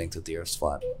America think that the Earth's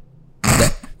flat.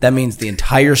 That means the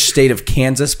entire state of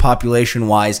Kansas, population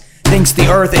wise, thinks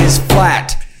the Earth is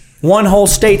flat. One whole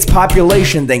state's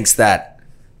population thinks that.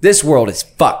 This world is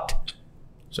fucked.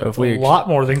 So if we a lot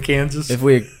more than Kansas. if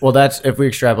we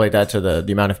extrapolate that to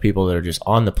the amount of people that are just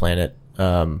on the planet,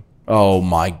 Oh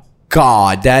my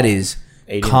God, that is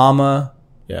 80 comma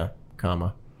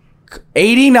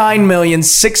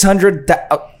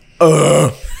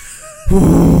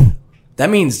 89,600,000. That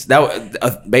means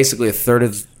that basically a third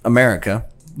of America,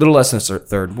 a little less than a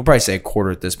third. We'll probably say a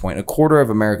quarter at this point. A quarter of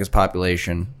America's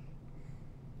population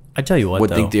I tell you what,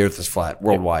 would though, think the Earth is flat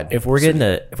worldwide. If we're getting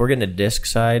a disc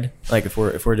side, like if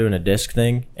we're doing a disc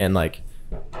thing, and like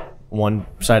one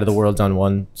side of the world's on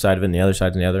one side of it and the other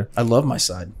side's on the other. I love my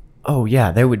side. Oh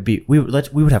yeah, there would be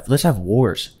let's have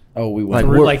wars. Oh, we would.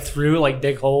 Like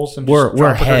dig holes and We're just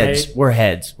drop a heads. grenade. We're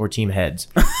heads. We're team heads.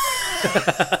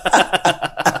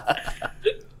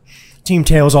 Team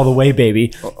tails all the way,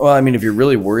 baby. Well, I mean, if you're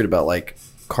really worried about like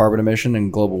carbon emission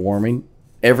and global warming,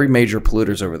 every major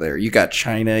polluter's over there. You got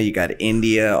China, you got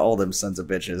India, all them sons of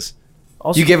bitches.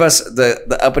 Also, you give us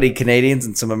the uppity Canadians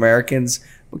and some Americans.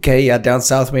 Okay, yeah, down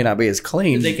south may not be as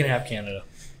clean. They can have Canada.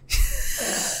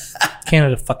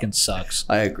 Canada fucking sucks.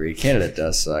 I agree. Canada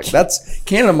does suck.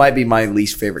 Canada might be my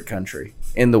least favorite country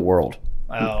in the world.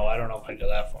 Oh, I don't know if I go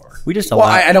that far. we just Well,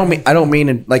 I don't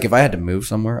mean like if I had to move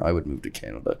somewhere, I would move to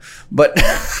Canada. But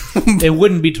It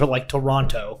wouldn't be to like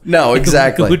Toronto. no,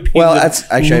 exactly. It would be Well, the that's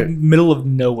actually middle of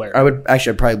nowhere.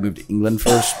 I'd probably move to England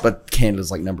first, but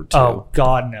Canada's like number 2. Oh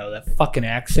God, no! That fucking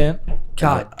accent.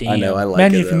 God damn. I know, I like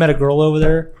Imagine it, if you though. met a girl over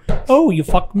there. Oh, you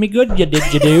fucked me good. You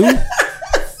do.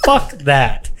 Fuck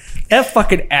that. That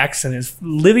fucking accent is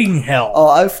living hell. Oh,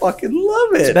 I fucking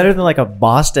love it. It's better than like a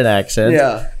Boston accent.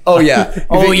 Yeah. Oh yeah.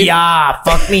 Yeah,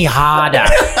 fuck me harder.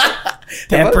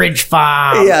 Pepperidge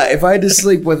Farm. Yeah. If I had to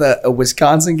sleep with a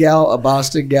Wisconsin gal, a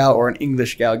Boston gal, or an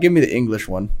English gal, give me the English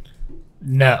one.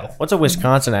 No. What's a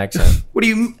Wisconsin accent? What do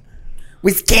you?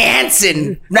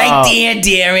 Wisconsin, right there,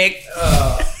 Derek.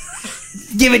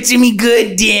 Give it to me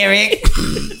good, Derek.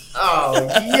 Oh,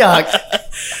 yuck.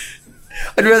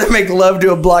 I'd rather make love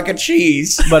to a block of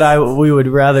cheese. But we would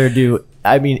rather do,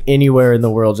 anywhere in the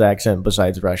world's accent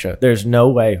besides Russia. There's no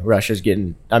way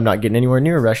I'm not getting anywhere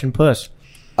near a Russian puss.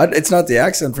 It's not the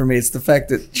accent for me. It's the fact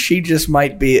that she just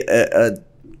might be a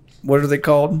what are they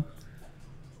called?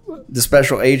 The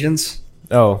special agents.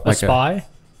 Oh, A spy?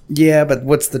 Yeah, but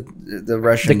what's the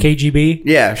Russian? The KGB?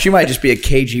 Yeah, she might just be a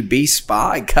KGB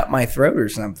spy. Cut my throat or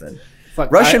something. Fuck,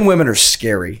 Russian women are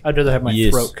scary. I'd rather have my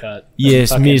throat cut. Yes,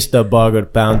 Fucking- Mr.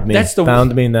 Bugger, pound me. That's the-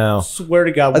 pound me now. Swear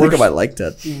to God, I think I might like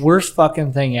that. worst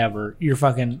fucking thing ever. You're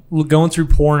fucking going through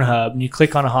Pornhub and you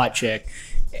click on a hot chick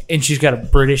and she's got a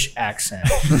British accent.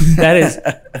 That is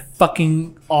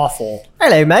fucking awful.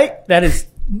 Hello, mate. That is,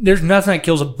 there's nothing that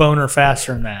kills a boner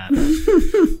faster than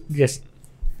that. Just,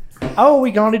 oh,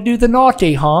 we going to do the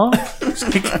naughty, huh?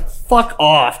 Fuck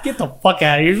off. Get the fuck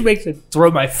out of here. It makes me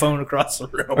throw my phone across the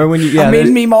room. Or when you, I'm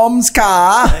in me mom's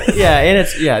car. yeah, and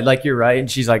it's like you're right, and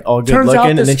she's like all good Turns out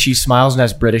looking, this- and then she smiles and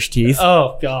has British teeth.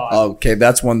 Oh, God. Okay,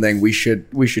 that's one thing we should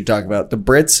talk about. The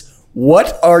Brits.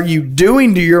 What are you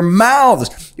doing to your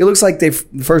mouths? It looks like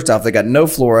first off, they got no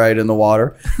fluoride in the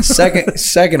water.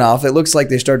 Second off, it looks like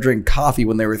they started drinking coffee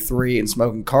when they were 3 and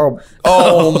smoking Carl.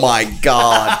 Oh my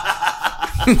God.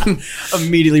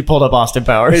 Immediately pulled up Austin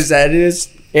Powers.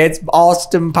 It's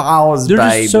Austin Powers, They're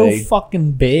baby. just so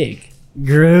fucking big.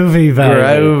 Groovy,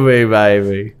 baby.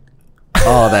 baby.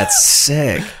 Oh, that's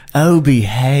sick. Oh,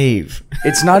 behave.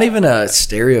 It's not even a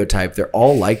stereotype. They're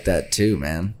all like that too,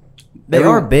 man. They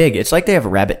are big. It's like they have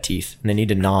rabbit teeth, and they need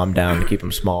to gnaw them down to keep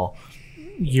them small.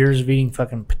 Years of eating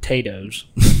fucking potatoes.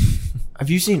 Have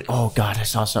you seen? Oh God, I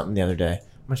saw something the other day.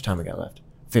 How much time we got left?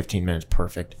 15 minutes,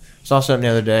 perfect. Saw something the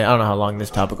other day. I don't know how long this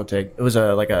topic will take. It was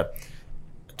like a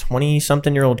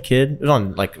 20-something-year-old kid. It was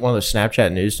on like one of those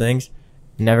Snapchat news things.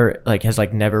 Has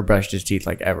never brushed his teeth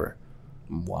like ever.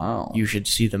 Wow. You should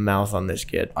see the mouth on this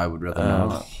kid. I would rather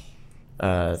know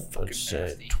that. Let's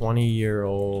say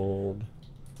 20-year-old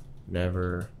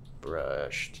never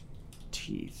brushed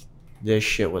teeth. This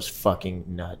shit was fucking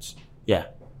nuts. Yeah.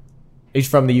 He's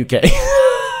from the UK.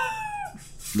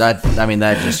 That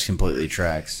just completely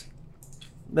tracks.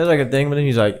 That's like a thing, but then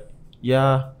he's like,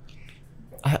 yeah,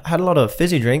 I had a lot of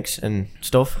fizzy drinks and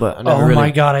stuff, but I never Oh really...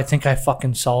 my God, I think I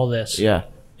fucking saw this. Yeah.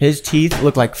 His teeth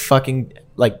look like fucking,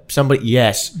 like somebody,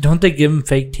 yes. Don't they give him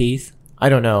fake teeth? I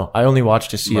don't know. I only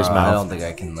watched to see his I mouth. don't think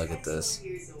I can look at this.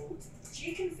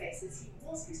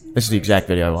 This is the exact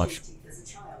video I watched.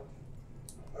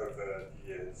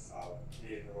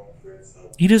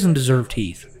 He doesn't deserve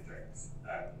teeth.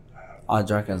 I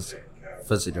drank his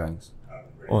fizzy drinks.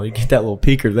 Well, you get that little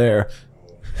peeker there.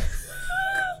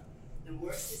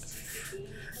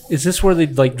 Is this where they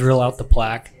like drill out the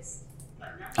plaque?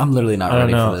 I'm literally not I don't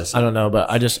ready know. for this. I don't know, but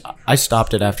I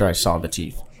stopped it after I saw the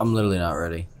teeth. I'm literally not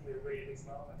ready.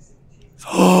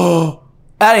 Oh,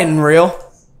 that ain't real.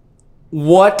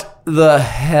 What the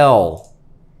hell?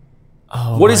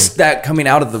 Oh, What is that coming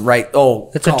out of the right?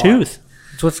 Oh, It's a tooth.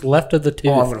 It's what's left of the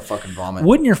tooth. Oh, I'm gonna fucking vomit.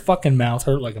 Wouldn't your fucking mouth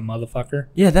hurt like a motherfucker?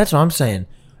 Yeah, that's what I'm saying.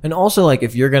 And also, like,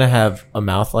 if you're gonna have a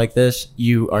mouth like this,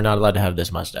 you are not allowed to have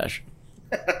this mustache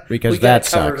because that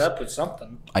cover it sucks. up with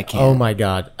something. I can't. Oh my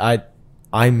God,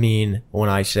 I mean when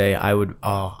I say I would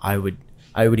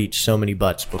eat so many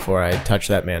butts before I touch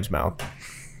that man's mouth.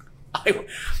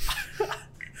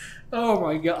 Oh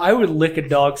my God, I would lick a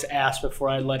dog's ass before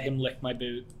I let him lick my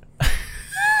boot.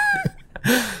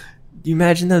 Do you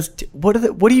imagine those?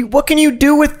 What can you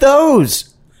do with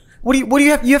those? What do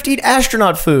you have? You have to eat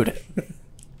astronaut food.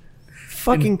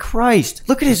 Fucking Christ!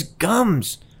 Look at his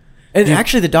gums. And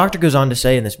actually, the doctor goes on to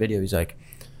say in this video, he's like,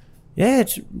 "Yeah,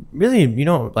 it's really you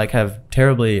don't like have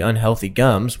terribly unhealthy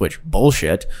gums, which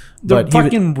bullshit." They're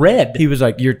fucking red. He was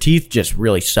like, "Your teeth just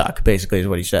really suck." Basically, is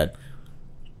what he said.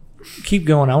 Keep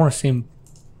going. I want to see him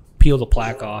peel the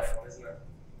plaque off.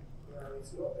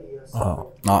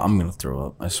 Oh, No, I'm gonna throw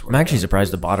up. I swear. I'm actually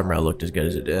surprised the bottom row looked as good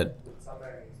as it did.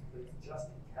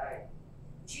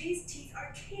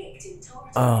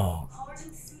 Oh,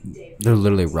 They're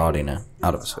literally rotting it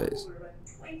out of his face.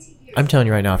 I'm telling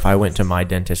you right now, if I went to my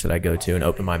dentist that I go to and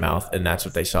opened my mouth and that's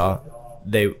what they saw,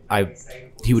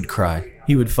 He would cry.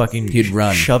 he would fucking He'd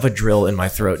run. shove a drill in my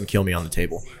throat and kill me on the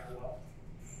table.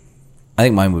 I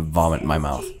think mine would vomit in my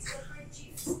mouth.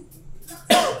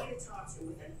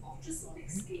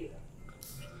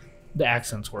 The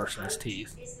accent's worse than his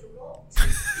teeth.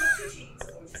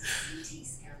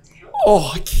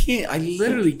 Oh, I can't. I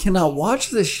literally cannot watch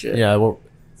this shit. Yeah, well,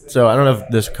 so I don't know if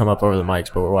this will come up over the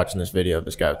mics, but we're watching this video of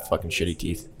this guy with fucking shitty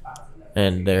teeth,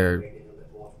 and they're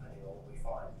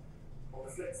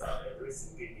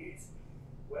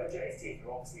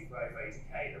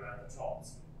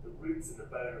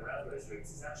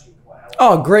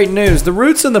Oh, great news. The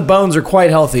roots and the bones are quite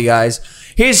healthy, guys.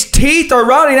 His teeth are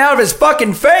rotting out of his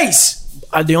fucking face.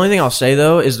 The only thing I'll say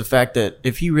though is the fact that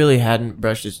if he really hadn't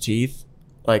brushed his teeth,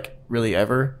 like really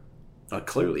ever,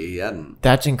 Clearly he hadn't.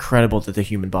 that's incredible that the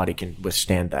human body can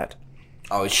withstand that.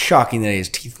 Oh, it's shocking that he has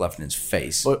teeth left in his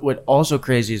face. What also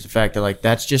crazy is the fact that like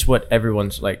that's just what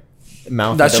everyone's like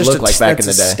mouth That's had to just look like back in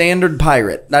the a day. standard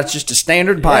pirate. That's just a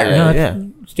standard pirate. No, Yeah.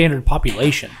 standard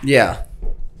population. Yeah.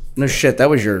 No shit. That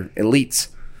was your elites.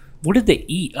 What did they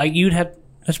eat? Like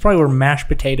that's probably where mashed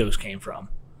potatoes came from.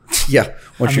 Yeah.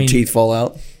 Once I your mean- teeth fall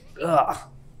out. Ugh.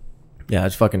 Yeah,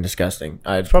 it's fucking disgusting.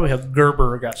 That's probably how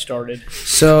Gerber got started.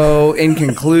 So, in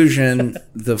conclusion,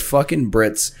 the fucking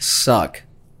Brits suck.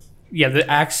 Yeah, the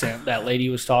accent that lady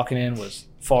was talking in was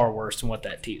far worse than what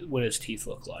his teeth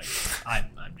look like. I'm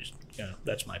just,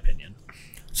 that's my opinion.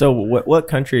 So what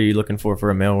country are you looking for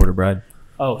a mail order bride?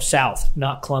 Oh, South,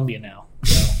 not Colombia now.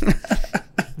 So,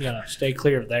 you gotta stay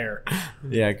clear of there.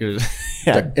 Yeah, because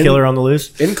killer on the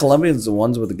loose. In Colombia, it's the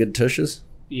ones with the good tushes.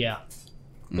 Yeah,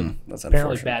 That's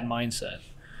apparently unfortunate. bad mindset.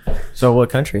 So what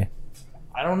country?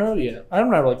 I don't know yet. I'm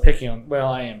not really picking on. Well,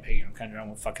 I am picking on country.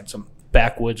 I'm fucking some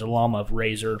backwoods llama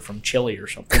razor from Chile or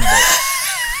something.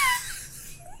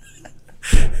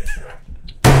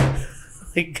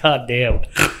 Like, God damn,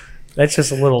 that's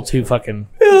just a little too fucking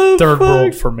third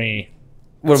world for me.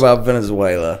 What about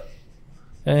Venezuela?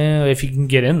 If you can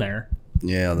get in there,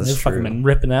 Yeah, that's they've true. fucking been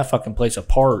ripping that fucking place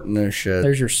apart. No shit.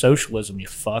 There's your socialism, you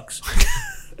fucks.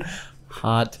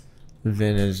 Hot What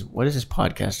does this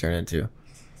podcast turn into?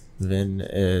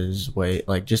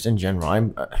 Like just in general.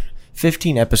 I'm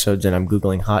 15 episodes in. I'm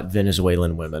googling hot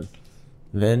Venezuelan women.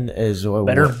 Venezuela.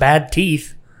 Better bad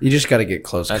teeth. You just got to get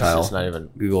close, That's Kyle. just not even.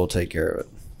 Google will take care of it.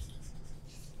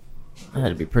 I had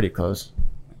to be pretty close.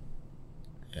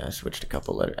 Yeah, I switched a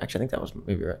couple letters. Actually, I think that was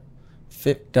maybe right.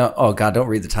 Don't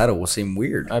read the title. We'll seem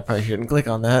weird. I probably shouldn't click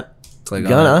on that. Click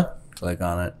Gonna. on it. Click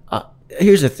on it.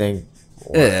 Here's the thing.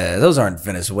 Yeah, those aren't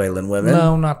Venezuelan women.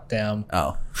 No, not them.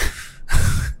 Oh.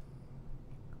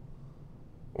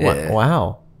 Wa- Yeah.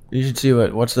 Wow. You should see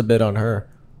what's the bid on her.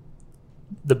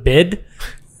 The bid?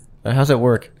 How's that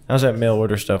work? How's that mail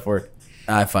order stuff work?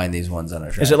 I find these ones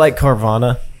unattractive. Is it like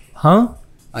Carvana? Huh?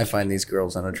 I find these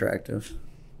girls unattractive.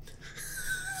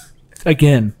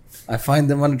 Again. I find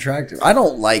them unattractive. I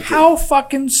don't like it. How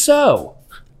fucking so?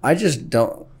 I just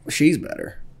don't. She's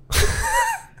better.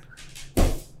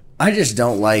 I just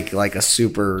don't like a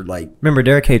super Remember,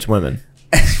 Derek hates women.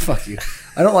 fuck you.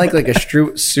 I don't like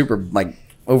a super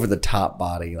over the top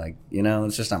body.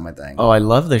 It's just not my thing. Oh, I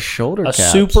love the shoulder A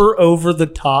caps. super over the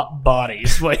top body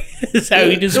is how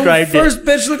he described the first it.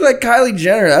 bitch looked like Kylie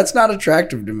Jenner. That's not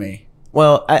attractive to me.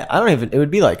 Well, I don't even. It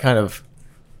would be like kind of.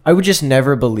 I would just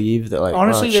never believe that. Like,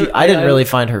 Honestly, I didn't really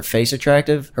find her face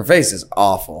attractive. Her face is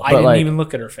awful. I didn't like, even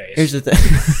look at her face. Here's the thing.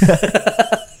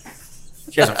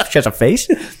 she has a face.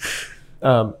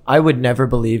 I would never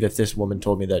believe if this woman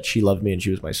told me that she loved me and she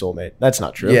was my soulmate. That's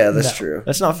not true. Yeah, that's No. true.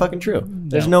 That's not fucking true.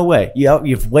 There's no way.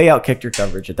 You've way outkicked your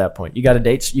coverage at that point. You got to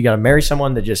date. You got to marry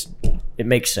someone that just it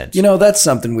makes sense. That's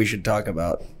something we should talk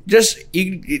about.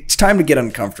 It's time to get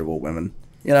uncomfortable, women.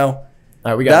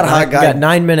 All right, we got that hot guy- We got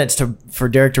 9 minutes for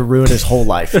Derek to ruin his whole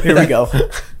life. Here we go.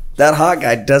 That hot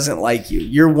guy doesn't like you.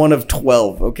 You're one of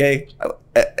 12, okay?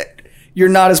 You're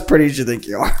not as pretty as you think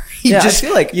you are. I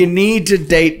feel like you need to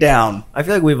date down. I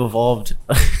feel like we've evolved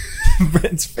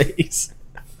Brent's face.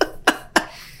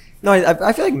 No,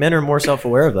 I feel like men are more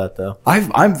self-aware of that, though.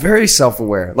 I'm very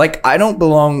self-aware. I don't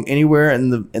belong anywhere in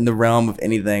the realm of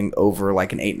anything over an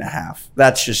 8.5.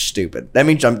 That's just stupid. That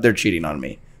means they're cheating on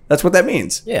me. That's what that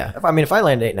means. Yeah. If I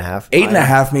land 8.5.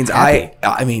 8.5 means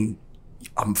happy.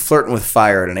 I'm flirting with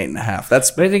fire at an 8.5.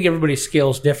 That's But I think everybody's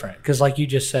scale's different because, like you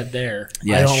just said there,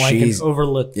 Yeah, I don't like an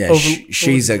she's-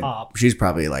 she's top. she's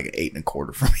probably like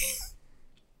 8.25 for me.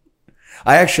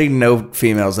 I actually know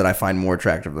females that I find more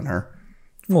attractive than her.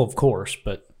 Well, of course,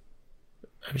 but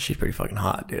I mean, she's pretty fucking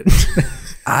hot, dude.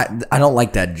 I don't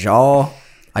like that jaw.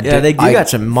 You got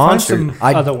some monster. some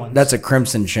other ones. That's a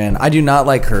crimson chin. I do not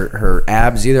like her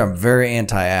abs either. I'm very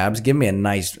anti-abs. Give me a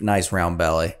nice round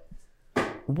belly.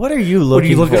 What are you What looking do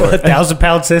you look for? at?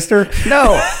 1,000-pound sister?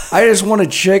 No, I just want a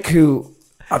chick who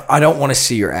I don't want to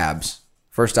see your abs.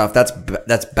 First off,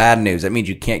 that's bad news. That means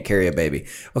you can't carry a baby.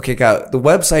 Okay, Kyle, the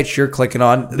websites you're clicking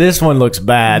on, This one looks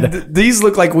bad. these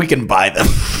look like we can buy them.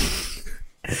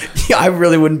 Yeah, I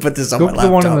really wouldn't put this on Go my to laptop.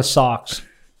 the one in the socks.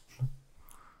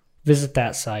 Visit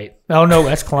that site. Oh, no,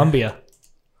 that's Colombia.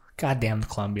 God damn the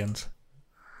Colombians.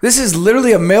 This is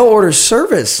literally a mail order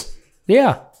service.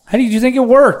 Yeah. How did you think it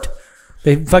worked?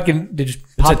 They just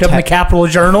popped a up in the Capital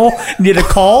Journal, did a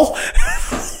call.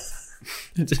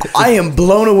 I am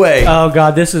blown away. Oh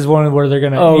God, this is one where they're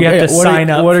gonna. You have to sign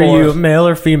up. What for are you, male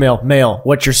or female? Male.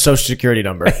 What's your social security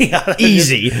number?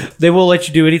 Easy. They will let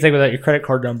you do anything without your credit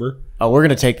card number. Oh, we're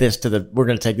gonna take this.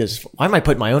 Why am I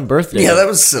putting my own birthday? Yeah, in? that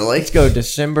was silly. Let's go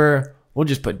December. We'll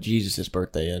just put Jesus'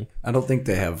 birthday in. I don't think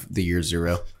they have the year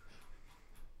 0.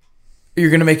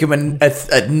 You're gonna make him a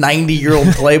 90-year-old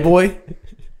playboy.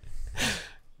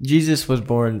 Jesus was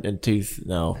born in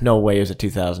no way. He was a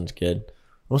 2000s kid.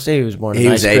 We'll say he was born. He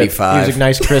was 85. He was a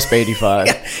nice crisp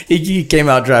 85. He came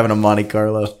out driving a Monte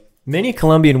Carlo. Many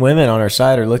Colombian women on our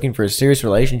side are looking for a serious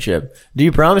relationship. Do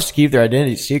you promise to keep their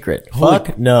identity secret?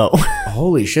 Fuck no.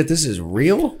 Holy shit, this is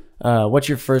real? What's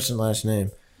your first and last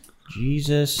name?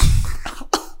 Jesus.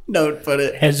 No, put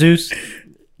it. Jesus.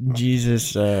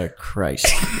 Jesus Christ.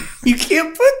 You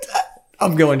can't put that.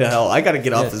 I'm going to hell. I got to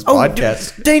get off this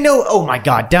podcast. They know. Oh my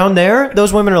God. Down there,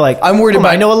 those women are like, I'm worried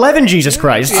about. I know 11 Jesus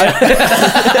Christ.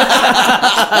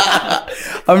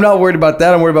 I'm not worried about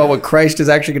that. I'm worried about what Christ is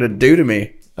actually going to do to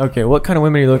me. Okay, what kind of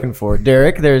women are you looking for?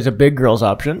 Derek, there's a big girls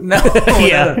option. No.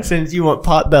 Yeah. Since you want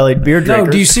pot-bellied beer drinkers.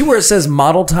 No, do you see where it says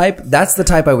model type? That's the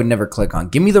type I would never click on.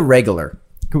 Give me the regular.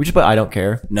 Can we just put I don't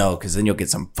care? No, because then you'll get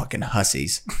some fucking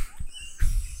hussies.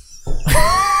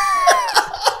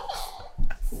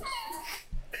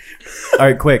 All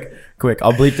right, quick.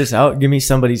 I'll bleep this out. Give me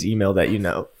somebody's email that you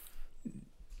know.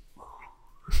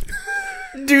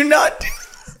 Do not.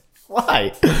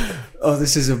 Why? Oh,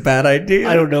 this is a bad idea.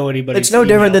 I don't know anybody. It's no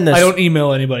different than this. I don't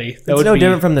email anybody. It's no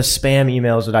different from the spam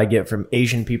emails that I get from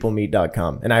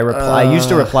AsianPeopleMeet.com. And I used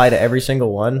to reply to every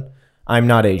single one. I'm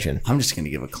not Asian. I'm just going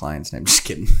to give a client's name. Just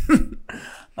kidding.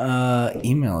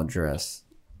 Email address.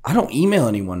 I don't email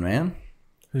anyone, man.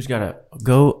 Who's got a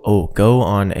go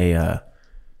on a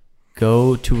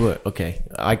go to a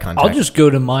eye contact. I'll just go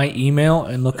to my email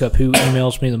and look up who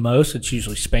emails me the most. It's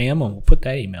usually spam, and we'll put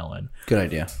that email in. Good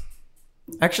idea.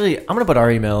 Actually, I'm gonna put our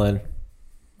email in.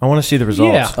 I want to see the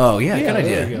results. Yeah. Oh yeah, Yeah, good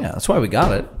there idea. you go. Yeah, that's why we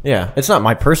got it. Yeah, it's not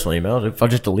my personal email. If I'll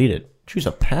just delete it. Choose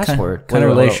a password. What kind of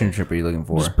relationship are you looking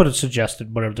for? Just put a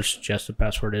suggested, whatever the suggested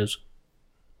password is.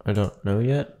 I don't know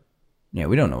yet. Yeah,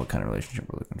 we don't know what kind of relationship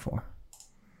we're looking for.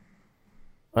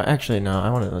 Actually, no. I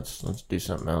want to. Let's do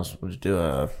something else. We'll just do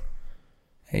a.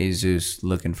 Jesus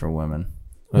looking for women.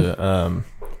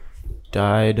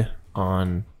 Died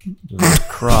on the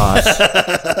cross.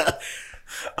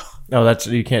 No, that's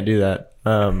you can't do that.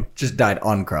 Just died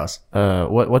on cross.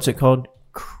 What's it called?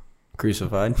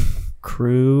 Crucified.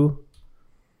 Crucifix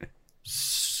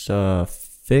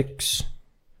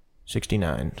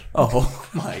 69. Oh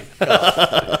my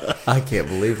god! I can't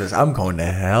believe this. I'm going to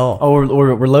hell. Oh,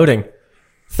 we're loading.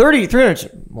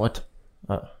 300. What?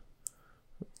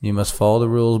 You must follow the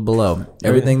rules below.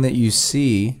 Everything that you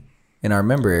see in our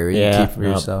member area, you keep for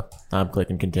yourself. I'm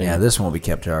clicking continue. Yeah, this one will be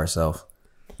kept to ourselves.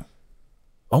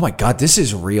 Oh my god, this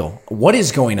is real. What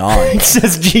is going on? It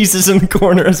says Jesus in the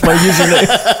corner as my username.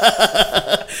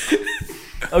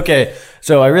 Okay,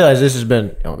 so I realize this has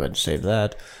been. I'll go ahead and save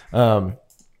that.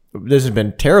 This has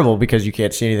been terrible because you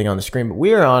can't see anything on the screen. But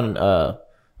we are on a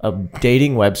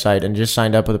dating website and just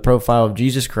signed up with a profile of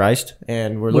Jesus Christ,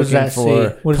 and we're looking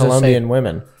for Colombian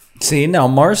women. See, now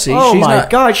Marcy. Oh my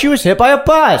god, she was hit by a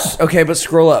bus. Okay, but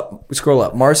scroll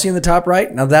up. Marcy in the top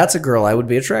right. Now that's a girl I would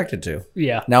be attracted to.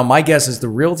 Yeah. Now my guess is the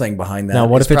real thing behind that. Now,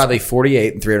 what is if it's probably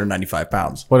 48 and 395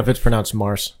 pounds? What if it's pronounced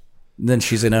Mars? Then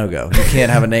she's a no-go. You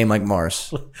can't have a name like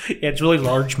Mars. Yeah, it's really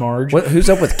large, Marge.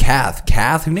 Who's up with Kath?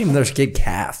 Kath? Who named their kid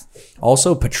Kath?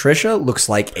 Also, Patricia looks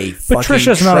like a fucking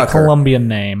Patricia's trucker. not a Colombian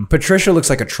name. Patricia looks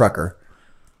like a trucker.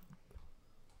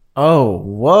 Oh,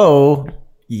 whoa.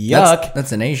 Yuck.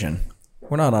 That's an Asian.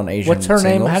 We're not on Asian. What's her name?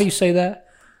 singles. How do you say that?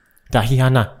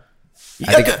 Dahiana.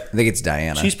 I think it's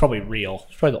Diana. She's probably real.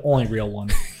 She's probably the only real one.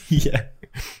 Yeah.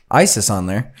 ISIS on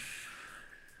there.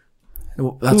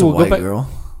 That's Ooh, a go white back-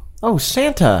 Oh, girl.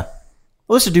 Santa.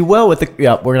 Well, this would do well with the...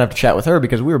 Yeah, we're going to have to chat with her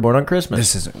because we were born on Christmas.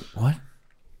 This is what?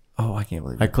 Oh, I can't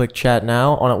believe I it. click chat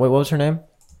now. On Wait, what was her name?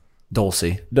 Dulce.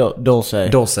 Dulce.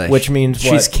 Which means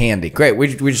what? She's candy. Great. We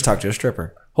just talked to a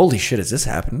stripper. Holy shit, is this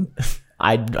happening?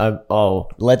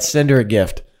 Let's send her a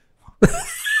gift.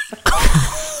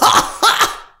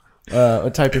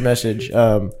 Type your message.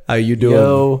 How you doing?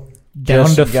 Yo, Down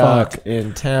just to got fuck.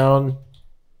 in town.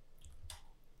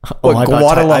 What, I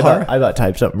Guadalajara? about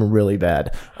type something really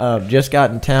bad. Just got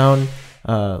in town.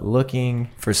 Looking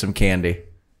For some candy.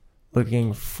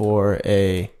 for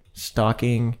a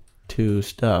stocking to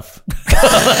stuff.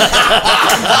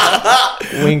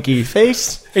 Winky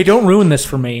face. Hey, don't ruin this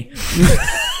for me.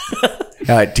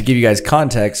 To give you guys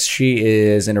context, she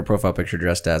is in her profile picture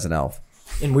dressed as an elf.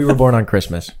 And we were born on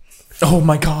Christmas. Oh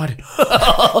my god.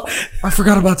 I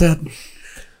forgot about that.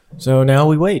 So now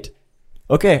we wait.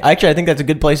 Okay, actually, I think that's a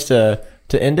good place to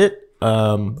end it.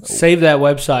 Save that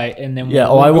website and then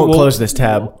I won't close this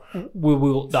tab.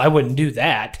 I wouldn't do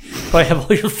that. But I have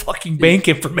all your fucking bank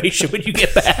information when you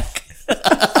get back.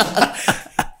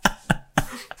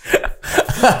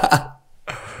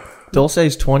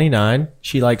 Dulce's 29.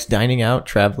 She likes dining out,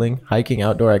 traveling, hiking,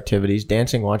 outdoor activities,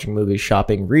 dancing, watching movies,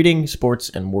 shopping, reading, sports,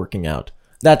 and working out.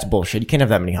 That's bullshit. You can't have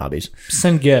that many hobbies.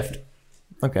 Send gift.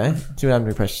 Okay. See what happens when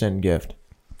you press send gift.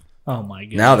 Oh my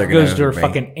god! Now they're gonna goes to her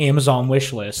fucking Amazon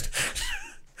wish list.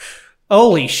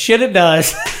 Holy shit! It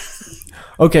does.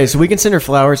 Okay, so we can send her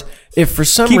flowers. If for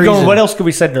some Keep reason, going. What else could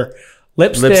we send her?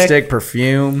 Lipstick,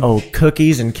 perfume,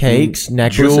 cookies and cakes,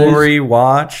 necklaces, jewelry,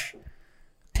 watch,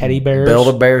 teddy bears,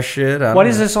 Build-A-Bear shit. What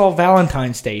is this all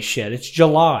Valentine's Day shit? It's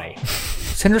July.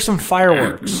 Send her some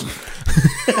fireworks.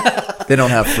 They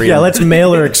don't have freedom. Yeah, let's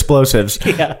mail her explosives.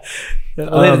 Yeah, they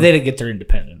didn't get their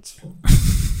independence.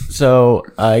 So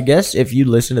I guess if you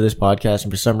listen to this podcast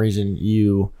and for some reason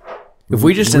if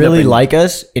we just really like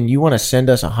us and you want to send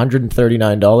us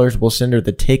 $139, we'll send her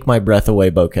the Take My Breath Away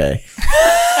bouquet.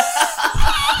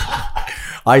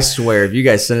 I swear, if you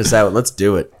guys send us out, let's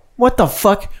do it. What the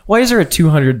fuck? Why is there a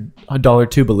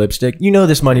 $200 tube of lipstick? You know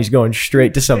this money's going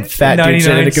straight to some fat dude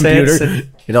sitting at a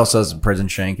computer. It also has a prison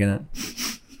shank in it.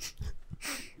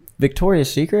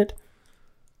 Victoria's Secret?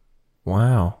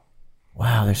 Wow,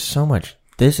 there's so much.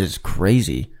 This is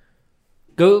crazy.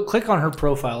 Go click on her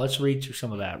profile. Let's read through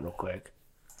some of that real quick.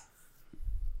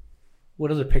 What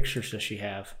other pictures does she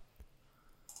have?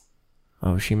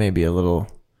 Oh, she may be a little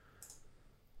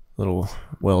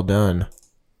well done.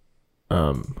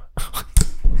 Well,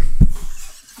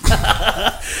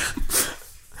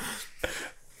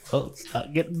 it's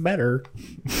not getting better.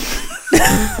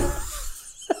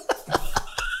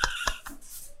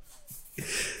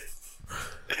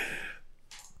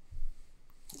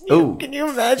 Oh, can you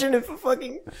imagine if a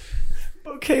fucking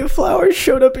bouquet of flowers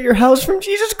showed up at your house from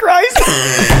Jesus Christ?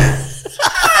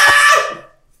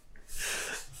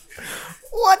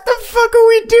 What the fuck are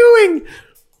we doing?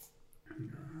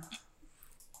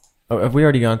 Oh, have we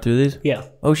already gone through these? Yeah.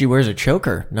 Oh, she wears a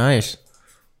choker. Nice.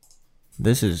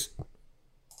 This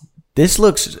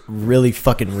looks really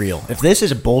fucking real. If this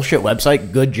is a bullshit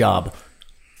website, good job.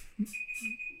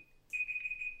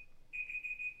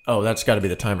 Oh, that's got to be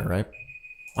the timer, right?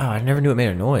 Wow, I never knew it made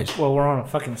a noise. Well, we're on a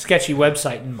fucking sketchy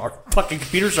website and our fucking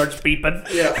computer starts beeping.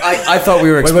 Yeah, I thought we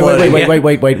were exploding.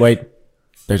 Wait.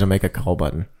 There's a make a call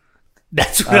button.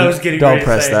 That's what I was getting Don't ready to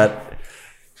press say. that.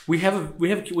 We can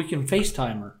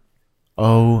FaceTime her.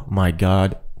 Oh my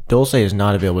god. Dulce is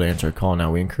not available to answer a call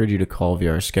now. We encourage you to call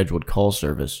via our scheduled call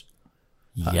service.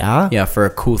 Yeah? Yeah, for a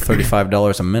cool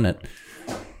 $35 a minute.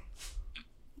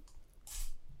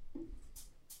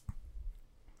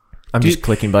 I'm just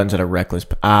clicking buttons at a reckless...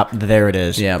 there it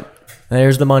is. Yeah.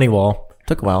 There's the money wall.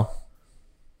 Took a while.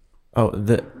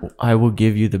 Oh, I will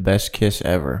give you the best kiss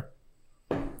ever.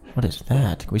 What is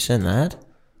that? Can we send that?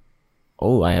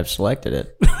 Oh, I have selected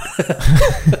it.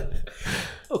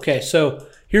 Okay, so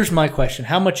here's my question.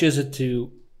 How much is it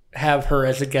to have her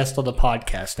as a guest on the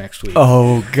podcast next week?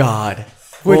 Oh, God.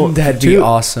 Wouldn't that be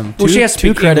awesome? Well, she has to two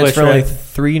speak credits English, for only right?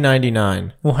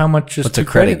 $3.99. Well, how much is What's two a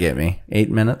credit credit? get me? 8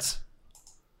 minutes?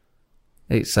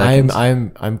 8 seconds?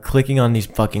 I'm clicking on these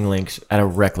fucking links at a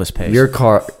reckless pace. Your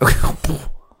car...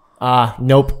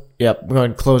 Nope. Yep, we're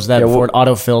going to close that before it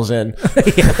auto-fills in.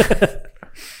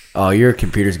 Oh, your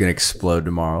computer's going to explode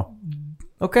tomorrow.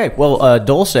 Okay, well,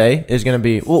 Dulce is going to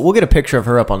be... We'll get a picture of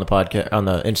her up on the podcast, on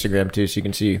the Instagram, too, so you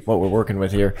can see what we're working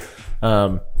with here.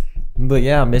 But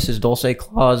yeah, Mrs. Dulce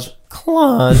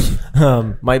Claus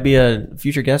might be a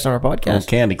future guest on our podcast. Oh,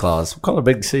 Candy Claus. We'll call her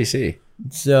Big CC.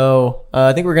 So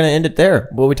I think we're going to end it there.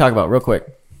 What we talk about real quick?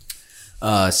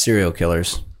 Serial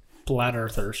killers. Flat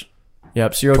earthers.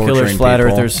 Yep, serial Torturing killers, flat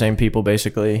people. earthers, same people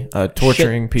basically.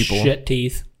 Torturing people. Shit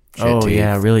teeth. Oh teeth.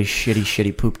 yeah, really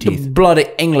shitty poop teeth. Bloody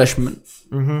Englishman.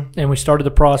 And we started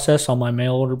the process on my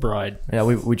mail order bride. Yeah,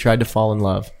 we tried to fall in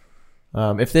love.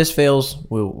 If this fails,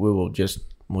 we'll just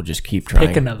keep trying.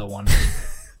 Pick another one.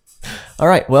 All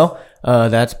right, well,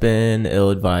 that's been Ill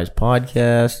Advised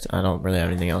Podcast. I don't really have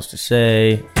anything else to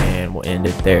say, and we'll end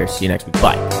it there. See you next week.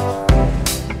 Bye.